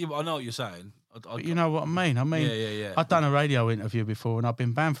 but I know what you're saying. But you know what I mean? Yeah. I've done a radio interview before and I've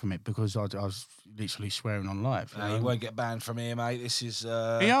been banned from it because I was literally swearing on live. You won't get banned from here, mate. This is...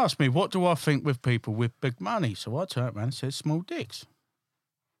 He asked me, what do I think with people with big money? So I turned around and said, small dicks.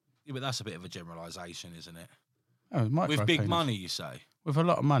 Yeah, but that's a bit of a generalisation, isn't it? Oh, With big money, you say? With a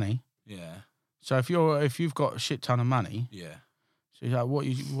lot of money. Yeah. So if you've got a shit ton of money... Yeah. So he's like,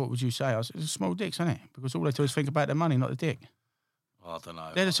 what would you say? I said, it's small dicks, isn't it? Because all they do is think about their money, not the dick. I don't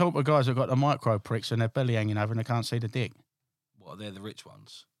know. They're the type of guys that got the micro pricks and their belly hanging over and they can't see the dick. What, they're the rich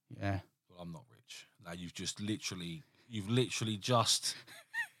ones? Yeah. Well, I'm not rich. Now you've literally just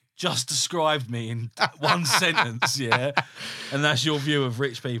described me in one sentence, yeah? And that's your view of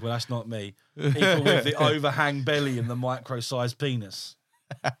rich people. That's not me. People with the overhang belly and the micro-sized penis.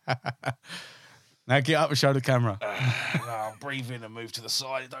 Now get up and show the camera. I'll breathe in and move to the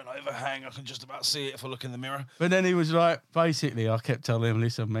side. It don't overhang. I can just about see it if I look in the mirror. But then he was like, basically, I kept telling him,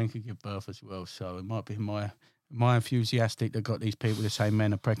 listen, men can give birth as well. So it might be my enthusiastic that got these people to say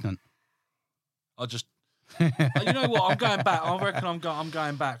men are pregnant. You know what? I'm going back. I reckon I'm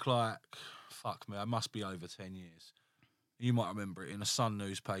going back like, fuck me, I must be over 10 years. You might remember it in a Sun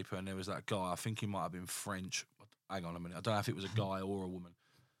newspaper, and there was that guy. I think he might have been French. Hang on a minute. I don't know if it was a guy or a woman.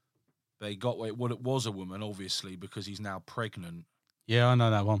 But he got it was a woman, obviously, because he's now pregnant. Yeah, I know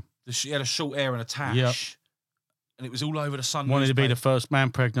that one. She had a short hair and a tash. Yep. And it was all over the Sun Wanted newspaper. to be the first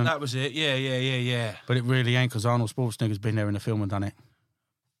man pregnant. That was it. Yeah. But it really ain't, because Arnold Schwarzenegger's been there in the film and done it.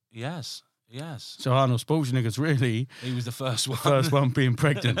 He has. So Arnold Schwarzenegger's really... He was the first one. First one being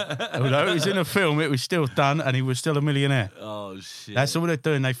pregnant. Although it was in a film, it was still done, and he was still a millionaire. Oh, shit. That's all they're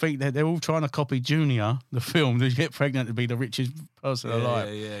doing. They think they're all trying to copy Junior, the film, to get pregnant to be the richest person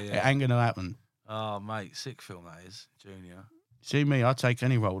alive. Yeah. It ain't going to happen. Oh, mate, sick film that is, Junior. See me, I'd take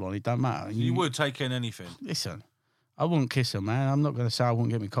any role on. It don't matter. You would take in anything. Listen, I wouldn't kiss her, man. I'm not going to say I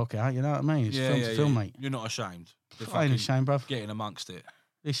wouldn't get my cock out. You know what I mean? It's film to film, mate. You're not ashamed. I ain't ashamed, bruv. Getting amongst it.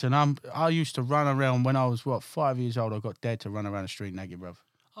 Listen, I used to run around when I was, 5 years old. I got dared to run around the street naked, bruv.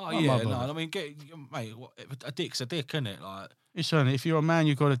 Oh, yeah, no, I mean, mate, a dick's a dick, isn't it? Like, listen, if you're a man,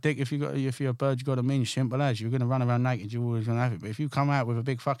 you've got a dick. If you're a bird, you've got a mean. Simple as. You're going to run around naked, you're always going to have it. But if you come out with a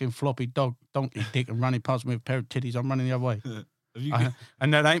big fucking floppy donkey dick and running past me with a pair of titties, I'm running the other way.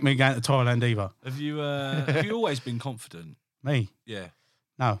 And that ain't me going to Thailand either. Have you always been confident? Me? Yeah.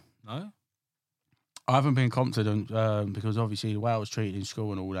 No. No? I haven't been confident because obviously the way I was treated in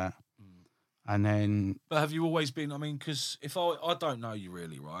school and all that. And then... But have you always been, I mean, because if I don't know you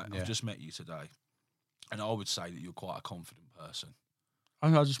really, right? Yeah. I've just met you today. And I would say that you're quite a confident person.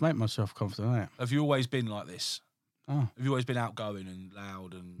 I just make myself confident, innit? Have you always been like this? Oh. Have you always been outgoing and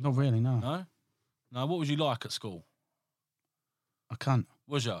loud and... Not really, no. No? No, what was you like at school? I can't.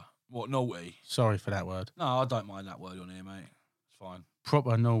 Was you? What, naughty? Sorry for that word. No, I don't mind that word on here, mate. It's fine.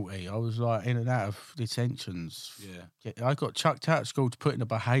 Proper naughty. I was like in and out of detentions. Yeah. I got chucked out of school to put in a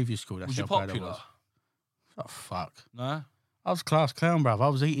behaviour school. That's Was you how bad I popular? was. Oh, fuck. No? I was class clown, bruv. I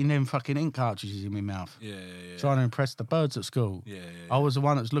was eating them fucking ink cartridges in my mouth. Yeah. Trying to impress the birds at school. Yeah. I was the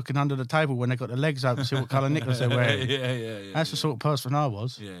one that was looking under the table when they got the legs open to see what colour knickers they're wearing. Yeah. That's the sort of person I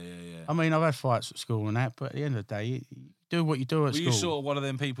was. Yeah. I mean, I've had fights at school and that, but at the end of the day, you do what you do at Were school. you sort of one of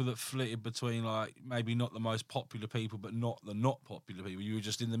them people that flitted between, like, maybe not the most popular people, but not the not popular people? You were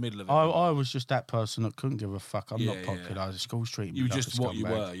just in the middle of it. I was just that person that couldn't give a fuck. I'm not Yeah. popular. The school's treating me You were like just a what you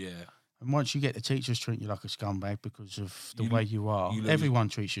scumbag. were, yeah. And once you get the teachers treating you like a scumbag because of the You- way you are, you lose- everyone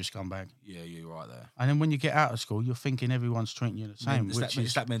treats you a scumbag. Yeah, you're right there. And then when you get out of school, you're thinking everyone's treating you the same, It's which that, is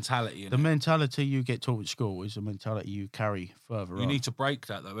it's that mentality. the innit? mentality you get taught at school is the mentality you carry further You on. need to break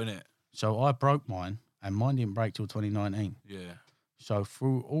that, though, innit? So I broke mine, and mine didn't break till 2019. Yeah. So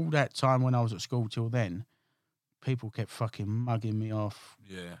through all that time when I was at school till then, people kept fucking mugging me off,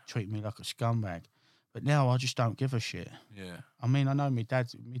 Yeah. treating me like a scumbag. But now I just don't give a shit. Yeah. I mean, I know my dad,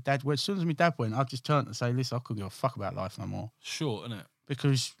 well, as soon as my dad went, I just turned to say, listen, I couldn't give a fuck about life no more. Short, innit?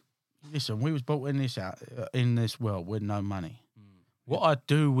 Because, listen, we was brought in this world with no money. What I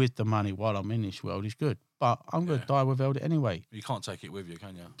do with the money while I'm in this world is good. But I'm going to die without it anyway. You can't take it with you,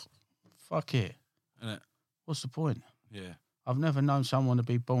 can you? Fuck it. Innit? What's the point? Yeah. I've never known someone to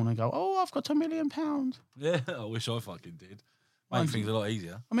be born and go, oh, I've got £1 million. Yeah, I wish I fucking did. Make Mind things a lot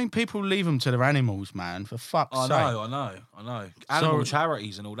easier. I mean, people leave them to their animals, man, for fuck's sake. I know. Animal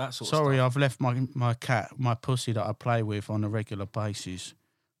charities and all that sort of stuff. Sorry, I've left my cat, my pussy that I play with on a regular basis,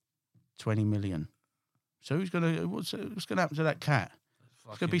 20 million. So what's gonna happen to that cat?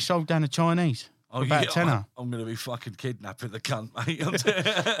 It's gonna be sold down to Chinese for about a tenner. I'm gonna be fucking kidnapping the cunt, mate.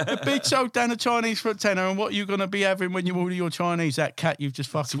 A big sold down to Chinese for a tenner, and what are you gonna be having when you order your Chinese? That cat you've just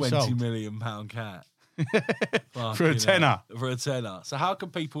fucking £20 sold. million cat. For a tenner. For a tenner. So how can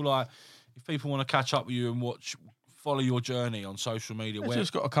people, like, if people want to catch up with you and follow your journey on social media, It's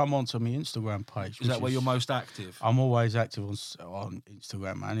just got to come onto my Instagram page. Is that where you're most active? I'm always active on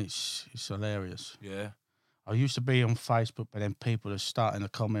Instagram, man. It's hilarious. Yeah. I used to be on Facebook, but then people are starting to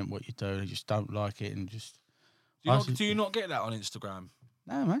comment what you do. They just don't like it and just... Do you not get that on Instagram?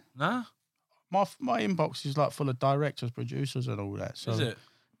 No, man. No? My inbox is like full of directors, producers and all that. So Is it?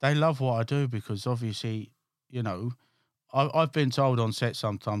 they love what I do because obviously, you know, I've been told on set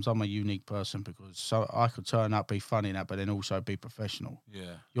sometimes I'm a unique person because I could turn up, be funny in that, but then also be professional.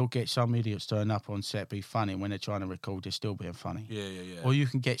 Yeah. You'll get some idiots turn up on set, be funny, when they're trying to record, they're still being funny. Yeah. Or you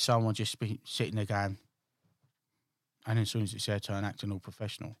can get someone just be sitting there going, and as soon as it's their turn, acting all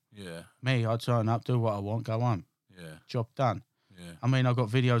professional. Yeah. Me, I turn up, do what I want, go home. Yeah. Job done. Yeah. I mean, I've got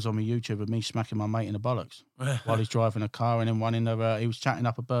videos on my YouTube of me smacking my mate in the bollocks while he's driving a car, and then one in the he was chatting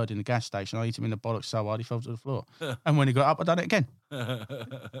up a bird in the gas station. I hit him in the bollocks so hard he fell to the floor. And when he got up, I done it again. You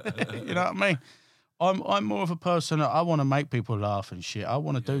know what I mean? I'm more of a person that I want to make people laugh and shit. I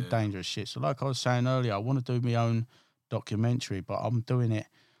want to do dangerous shit. So like I was saying earlier, I want to do my own documentary, but I'm doing it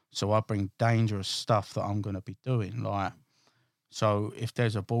so I bring dangerous stuff that I'm going to be doing. Like, so if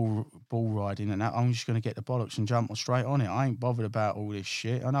there's a bull riding and that, I'm just going to get the bollocks and jump straight on it. I ain't bothered about all this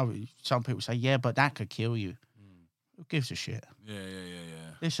shit. I know some people say, yeah, but that could kill you. Who gives a shit? Yeah.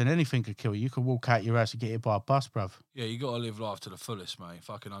 Listen, anything could kill you. You could walk out your house and get hit by a bus, bruv. Yeah, you got to live life to the fullest, mate.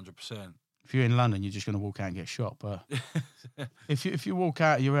 Fucking 100%. If you're in London, you're just going to walk out and get shot. But if you walk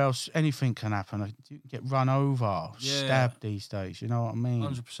out of your house, anything can happen. You can get run over, stabbed these days. You know what I mean?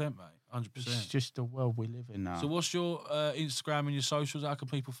 100%, mate. 100%. It's just the world we live in now. So what's your Instagram and your socials? How can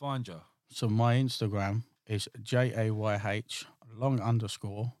people find you? So my Instagram is JAYH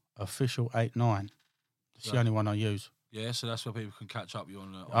 _ official 89. It's the only one I use. Yeah, so that's where people can catch up with you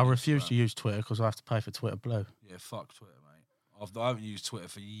on I refuse Instagram. to use Twitter because I have to pay for Twitter Blue. Yeah, fuck Twitter, mate. I haven't used Twitter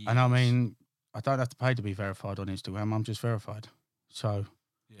for years. And I mean, I don't have to pay to be verified on Instagram. I'm just verified. So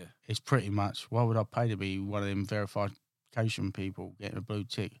yeah, it's pretty much, why would I pay to be one of them verification people getting a blue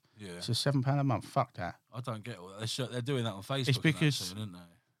tick? yeah. It's a £7 a month. Fuck that. I don't get all that. They're doing that on Facebook. It's because soon, aren't they?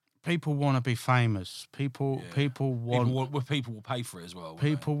 people want to be famous. People will pay for it as well.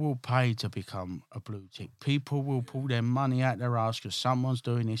 People will pay to become a blue tick. People will pull their money out their ass because someone's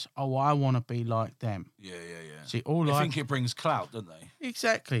doing this. Oh, I want to be like them. Yeah. See, I think it brings clout, don't they?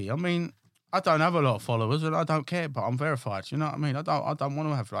 Exactly. I mean, I don't have a lot of followers and I don't care, but I'm verified. You know what I mean? I don't want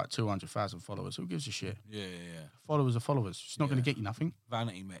to have like 200,000 followers. Who gives a shit? Yeah. Followers are followers. It's not going to get you nothing.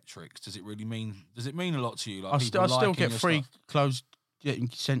 Vanity metrics. Does it mean a lot to you? Like I still get free stuff? clothes getting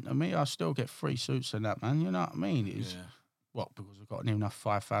sent to me. I still get free suits and that, man. You know what I mean? It's what, because I've got enough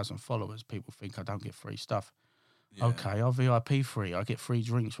 5,000 followers, people think I don't get free stuff. Yeah. Okay, I'm VIP free. I get free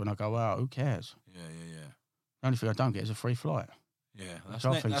drinks when I go out. Who cares? Yeah. The only thing I don't get is a free flight. Yeah,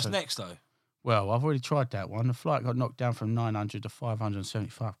 that's next though. Well, I've already tried that one. The flight got knocked down from 900 to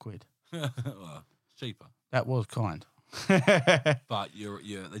 575 quid. Well, it's cheaper. That was kind. But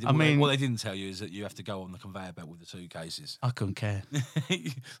what they didn't tell you is that you have to go on the conveyor belt with the suitcases. I couldn't care.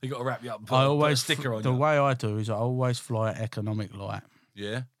 They got to wrap you up and put a sticker on you. The way I do is I always fly economic light.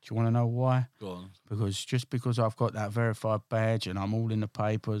 Yeah? Do you want to know why? Go on. Because I've got that verified badge and I'm all in the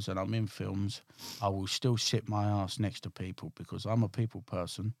papers and I'm in films, I will still sit my ass next to people because I'm a people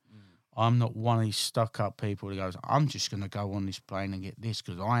person. I'm not one of these stuck-up people that goes, I'm just going to go on this plane and get this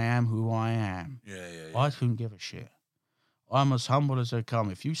because I am who I am. Yeah. I couldn't give a shit. I'm as humble as they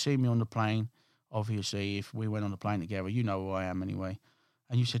come. If you see me on the plane, obviously, if we went on the plane together, you know who I am anyway.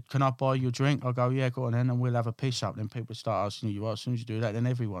 And you said, can I buy you a drink? I'll go, yeah, go on then, and we'll have a piss up. Then people start asking you, well, as soon as you do that, then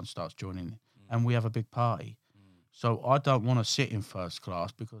everyone starts joining in. And we have a big party. So I don't want to sit in first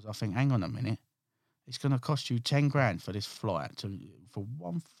class because I think, hang on a minute, it's going to cost you 10 grand for this flight for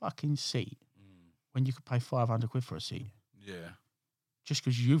one fucking seat when you could pay 500 quid for a seat. Yeah. Just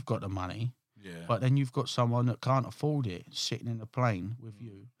because you've got the money. Yeah. But then you've got someone that can't afford it sitting in the plane with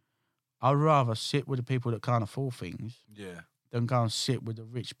you. I'd rather sit with the people that can't afford things than go and sit with the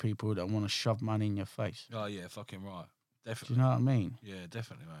rich people that want to shove money in your face. Oh, yeah, fucking right. Definitely. Do you know what I mean? Yeah,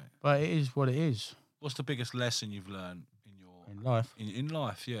 definitely, mate. But it is what it is. What's the biggest lesson you've learned in life? In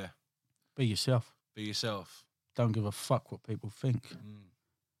life, yeah. Be yourself. Be yourself. Don't give a fuck what people think.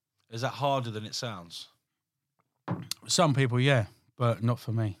 Is that harder than it sounds? Some people, yeah, but not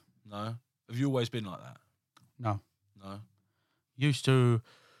for me. No? Have you always been like that? No. No? So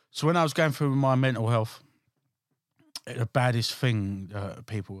when I was going through my mental health, the baddest thing that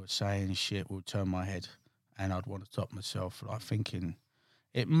people were saying shit would turn my head and I'd want to stop myself, like thinking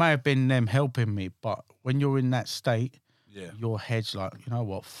it may have been them helping me, but when you're in that state, your head's like, you know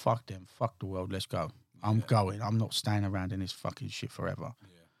what, fuck them, fuck the world, let's go. I'm going. I'm not staying around in this fucking shit forever. Yeah.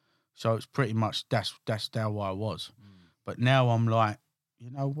 So it's pretty much that's how I was. But now I'm like,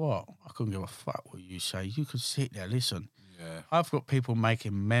 you know what? I couldn't give a fuck what you say. You could sit there, listen. Yeah. I've got people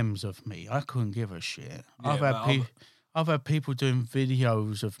making memes of me. I couldn't give a shit. Yeah, I've had people doing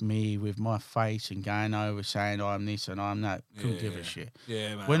videos of me with my face and going over saying I'm this and I'm that. Couldn't give a shit.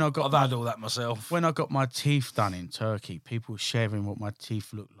 Yeah, man. When I've had all that myself. When I got my teeth done in Turkey, people sharing what my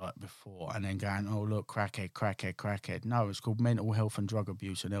teeth looked like before and then going, oh, look, crackhead. No, it's called mental health and drug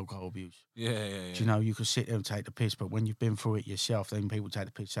abuse and alcohol abuse. Yeah. Do you know, you could sit there and take the piss, but when you've been through it yourself, then people take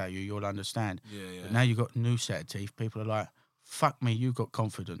the piss out of you, you'll understand. Yeah. But now you've got a new set of teeth, people are like, fuck me, you got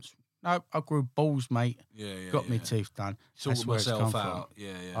confidence. No, I grew balls, mate. Got me teeth done. Sorted myself out.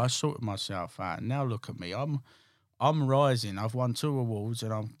 Yeah. I sorted myself out. And now look at me. I'm rising. I've won 2 awards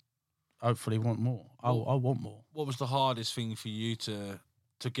and I'm hopefully want more. I want more. What was the hardest thing for you to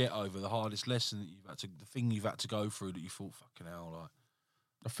get over? The hardest lesson that the thing you've had to go through that you thought, fucking hell, like.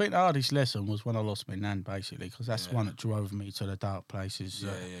 I think the hardest lesson was when I lost my nan, basically, because that's the one that drove me to the dark places.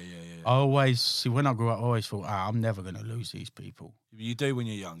 Yeah. I always, when I grew up, I always thought, I'm never going to lose these people. You do when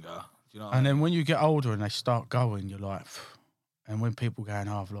you're younger. Do you know what and I mean? then when you get older and they start going, you're like, phew. And when people going,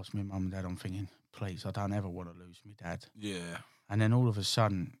 I've lost my mum and dad, I'm thinking, please, I don't ever want to lose my dad. Yeah. And then all of a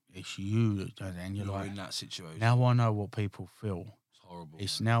sudden, it's you that does it, and you're like, in that situation. Now I know what people feel. Horrible.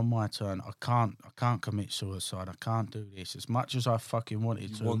 It's now my turn. I can't commit suicide. I can't do this as much as I fucking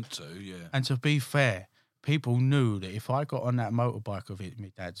wanted to. You want to, yeah. And to be fair, people knew that if I got on that motorbike of it,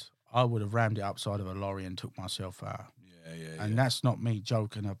 my dad's, I would have rammed it upside of a lorry and took myself out. Yeah. And that's not me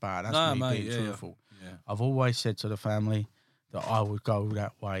joking about. That's me being truthful. Yeah. I've always said to the family that I would go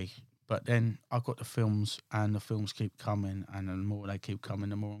that way. But then I got the films, and the films keep coming, and the more they keep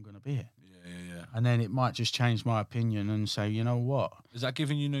coming, the more I'm going to be here. Yeah. And then it might just change my opinion and say, you know what? Is that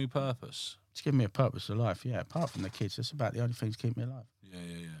giving you new purpose? It's giving me a purpose of life, yeah. Apart from the kids, that's about the only thing to keep me alive. Yeah.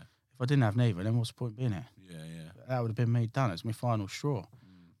 If I didn't have neither, then what's the point being here? Yeah. That would have been me done. It's my final straw.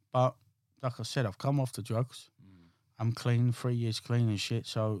 But like I said, I've come off the drugs. I'm clean, 3 years clean and shit.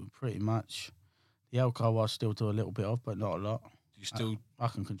 So pretty much the alcohol I still do a little bit of, but not a lot. Do you still? I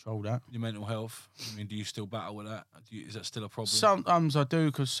can control that. Your mental health? I mean, do you still battle with that? Is that still a problem? Sometimes I do,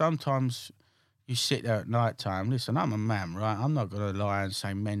 because sometimes you sit there at night time. Listen, I'm a man, right? I'm not going to lie and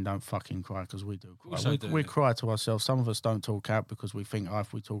say men don't fucking cry, because we do cry. We cry to ourselves. Some of us don't talk out because we think,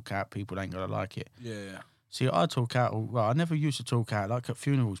 if we talk out, people ain't going to like it. Yeah. See, I talk out. Well, I never used to talk out. Like at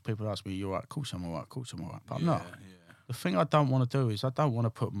funerals, people ask me, "You all right? Of course I'm all right. Of course I'm all right." But I'm not. Yeah. The thing I don't want to do is I don't want to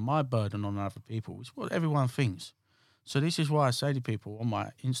put my burden on other people. It's what everyone thinks. So this is why I say to people on my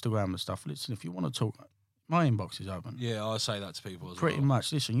Instagram and stuff, listen, if you want to talk, my inbox is open. Yeah, I say that to people as well. Pretty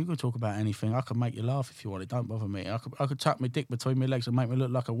much. Listen, you can talk about anything. I can make you laugh if you want. It don't bother me. I could tuck my dick between my legs and make me look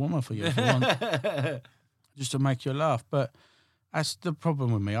like a woman for you if you want. Just to make you laugh. But that's the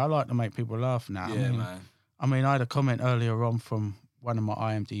problem with me. I like to make people laugh now. Yeah, man. I mean, I had a comment earlier on from one of my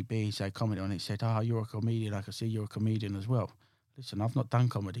IMDb's. They commented on it, said, you're a comedian. I can see you're a comedian as well. Listen, I've not done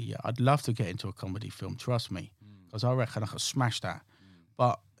comedy yet. I'd love to get into a comedy film, trust me, because I reckon I could smash that.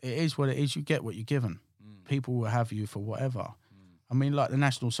 But it is what it is. You get what you're given. People will have you for whatever. I mean, like the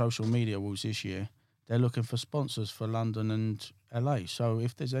National Social Media Awards this year, they're looking for sponsors for London and LA. So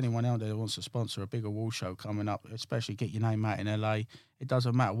if there's anyone out there that wants to sponsor a big award show coming up, especially get your name out in LA, it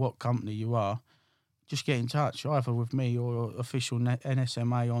doesn't matter what company you are, just get in touch, either with me or official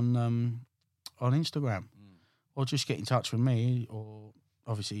NSMA on Instagram. Or just get in touch with me, or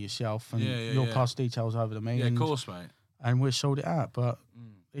obviously yourself, and you'll pass details over to me. Yeah, of course, mate. And we'll sort it out. But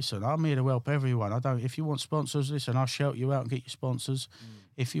listen, I'm here to help everyone. If you want sponsors, listen, I'll shout you out and get you sponsors.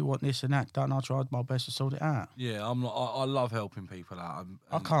 If you want this and that done, I'll try my best to sort it out. Yeah, I love helping people out.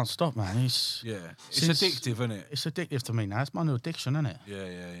 I can't stop, man. It's addictive, isn't it? It's addictive to me now. It's my new addiction, isn't it?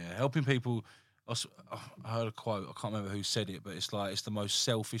 Yeah. Helping people. I heard a quote. I can't remember who said it, but it's like it's the most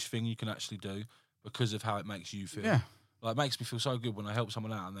selfish thing you can actually do, because of how it makes you feel. Yeah. Like, it makes me feel so good when I help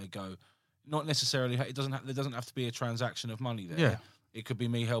someone out and they go, not necessarily, there doesn't have to be a transaction of money there. Yeah. It could be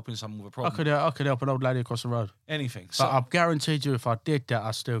me helping someone with a problem. I could help an old lady across the road. Anything. But I've guaranteed you, if I did that,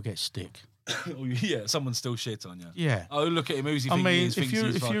 I'd still get stick. Yeah, someone still shit on you. Yeah. Oh, look at him. Who's he I think mean, he is?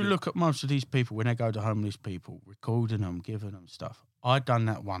 if you look at most of these people, when they go to homeless people, recording them, giving them stuff, I'd done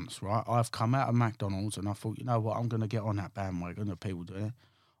that once, right? I've come out of McDonald's and I thought, you know what, I'm going to get on that bandwagon of people doing it.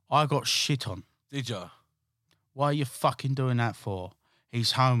 I got shit on. Did you? Why are you fucking doing that for?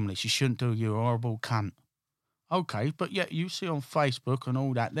 He's homeless. You shouldn't do, you horrible cunt. Okay, but yet you see on Facebook and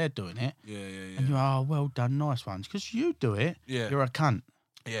all that, they're doing it. Yeah. And you're, well done, nice ones. Because you do it, you're a cunt.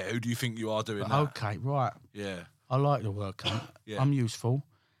 Yeah, who do you think you are doing But that? okay, right. Yeah. I like the word cunt. Yeah. I'm useful.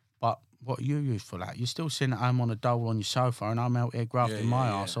 But what are you useful at? You're still sitting at home on a dole on your sofa, and I'm out here grafting my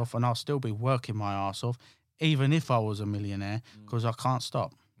arse off, and I'll still be working my arse off, even if I was a millionaire, because I can't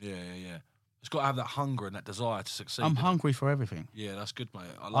stop. Yeah. It's got to have that hunger and that desire to succeed. I'm hungry for everything. Yeah, that's good, mate.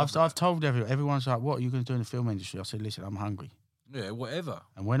 I've told everyone's like, what are you going to do in the film industry? I said, listen, I'm hungry. Yeah, whatever.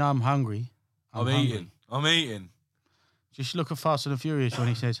 And when I'm hungry, I'm hungry. I'm eating. Just look at Fast and the Furious when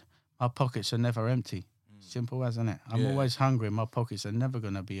he says, my pockets are never empty. Simple as, isn't it? I'm always hungry. My pockets are never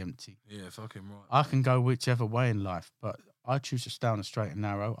going to be empty. Yeah, fucking right. I can go whichever way in life, but I choose to stay on the straight and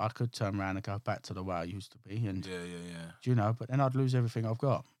narrow. I could turn around and go back to the way I used to be. And Yeah. do you know? But then I'd lose everything I've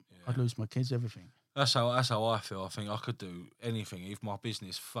got. Yeah. I'd lose my kids, everything. That's how I feel. I think I could do anything. If my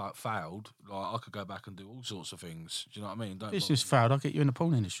business failed, like I could go back and do all sorts of things. Do you know what I mean? Business failed, I'll get you in the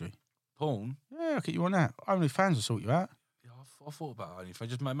porn industry. Porn? Yeah, I'll get you on that. OnlyFans will sort you out. Yeah, I thought about OnlyFans.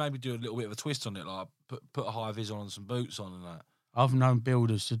 Just maybe do a little bit of a twist on it, like put a high vis on and some boots on and that. I've known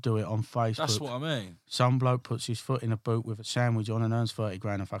builders to do it on Facebook. That's what I mean. Some bloke puts his foot in a boot with a sandwich on and earns 30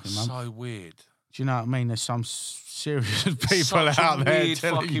 grand a fucking month. So weird. Do you know what I mean? There's some serious people Such out a there weird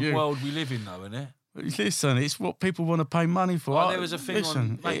telling fucking you. world we live in, though, isn't it? Listen, it's what people want to pay money for. Well, there was a thing Listen,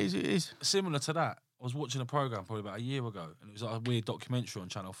 on, mate, it is. similar to that. I was watching a program probably about a year ago, and it was like a weird documentary on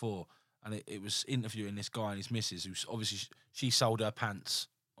Channel 4, and it was interviewing this guy and his missus, who's obviously she sold her pants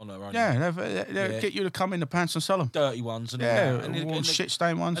on her own. Yeah, they'll get you to come in the pants and sell them. Dirty ones and and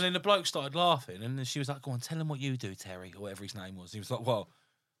shit-stained ones. And then the bloke started laughing, and then she was like, "Go on, tell him what you do, Terry," or whatever his name was. And he was like, "Well,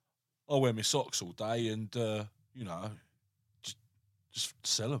 I wear my socks all day, and you know, just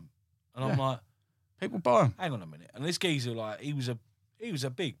sell them." And I'm like, people buy them. hang on a minute. And this geezer, like, he was a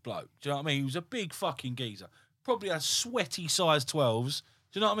big bloke. Do you know what I mean? He was a big fucking geezer. Probably had sweaty size 12s.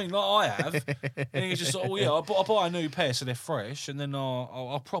 Do you know what I mean? Like I have. And he's just like, oh, yeah, I'll buy a new pair so they're fresh, and then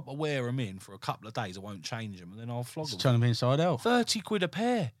I'll proper wear them in for a couple of days. I won't change them, and then I'll flog them. Turn them inside out. 30 quid a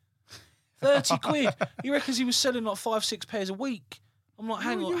pair. 30 quid. He reckons he was selling like 5-6 pairs a week. I'm like,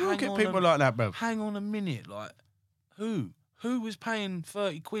 hang on. You get people like that, bro. Hang on a minute. Like, who? Who was paying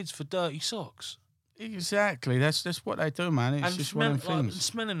 30 quids for dirty socks? Exactly. That's what they do, man. It's just one of them things. And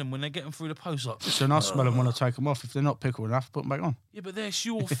smelling them when they get them through the post. Like, Listen, I smell them when I take them off. If they're not pickled enough, put them back on. yeah, but that's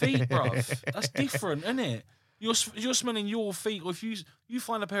your feet, bruv. That's different, isn't it? You're smelling your feet. Or if you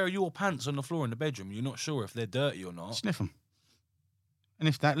find a pair of your pants on the floor in the bedroom, you're not sure if they're dirty or not. Sniff them. And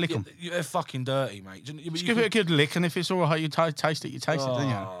if that, lick them. They're fucking dirty, mate. Just give it a good lick, and if it's all right, you taste it, you taste it, don't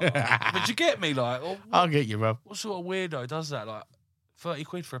you? But you get me, like... I'll get you, bro. What sort of weirdo does that? Like, 30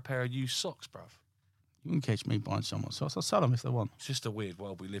 quid for a pair of used socks, bruv. You can catch me buying someone's socks. I'll sell them if they want. It's just a weird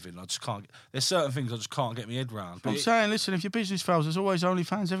world we live in. I just can't... There's certain things I just can't get my head around. I'm saying, listen, if your business fails, there's always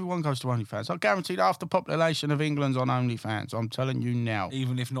OnlyFans. Everyone goes to OnlyFans. I guarantee half the population of England's on OnlyFans. I'm telling you now.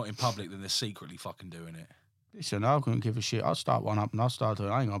 Even if not in public, then they're secretly fucking doing it. Listen, I couldn't give a shit. I'll start one up and I'll start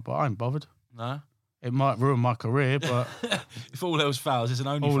doing it. I ain't bothered. No? It might ruin my career, but... if all else fails, it's an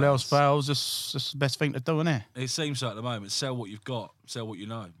OnlyFans. All else fails, it's the best thing to do, isn't it? It seems so at the moment. Sell what you've got. Sell what you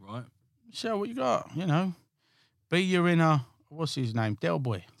know, right? Sell what you got, you know. Be your inner... What's his name? Del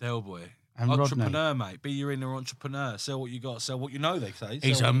Boy. And entrepreneur, Rodney. mate. Be your inner entrepreneur. Sell what you got. Sell what you know, they say.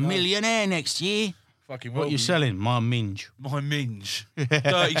 He's a millionaire next year. Fucking what are you selling? My minge. My minge.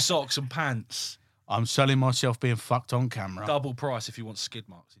 Dirty socks and pants. I'm selling myself being fucked on camera. Double price if you want skid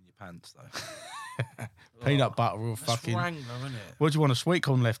marks in your pants, though. Peanut butter or fucking... That's rank, though, isn't it? What do you want, a sweet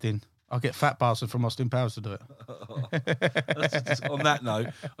corn left in? I'll get Fat Bastard from Austin Powers to do it. On that note,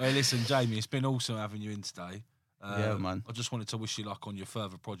 hey, listen, Jamie, it's been awesome having you in today. Yeah, man. I just wanted to wish you luck on your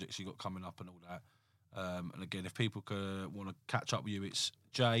further projects you got coming up and all that. And again, if people want to catch up with you, it's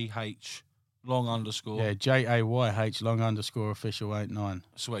JH long underscore. Yeah, JAYH long underscore official 89.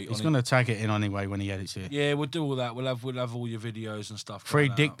 Sweet. He's going to tag it in anyway when he edits it. Yeah, we'll do all that. We'll have all your videos and stuff. Free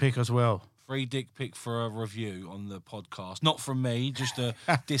dick pic as well. Free dick pic for a review on the podcast. Not from me, just a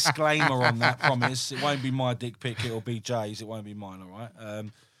disclaimer on that, promise. It won't be my dick pic, it'll be Jay's. It won't be mine, all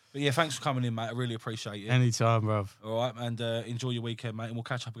right? But yeah, thanks for coming in, mate. I really appreciate it. Anytime, bruv. All right, and enjoy your weekend, mate, and we'll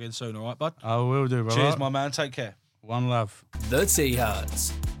catch up again soon, all right, bud? I will do, bro. Cheers, my man. Take care. One love. The Tea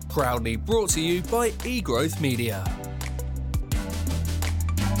Hut. Proudly brought to you by eGrowth Media.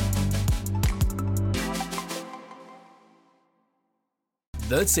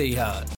 The Tea Hut.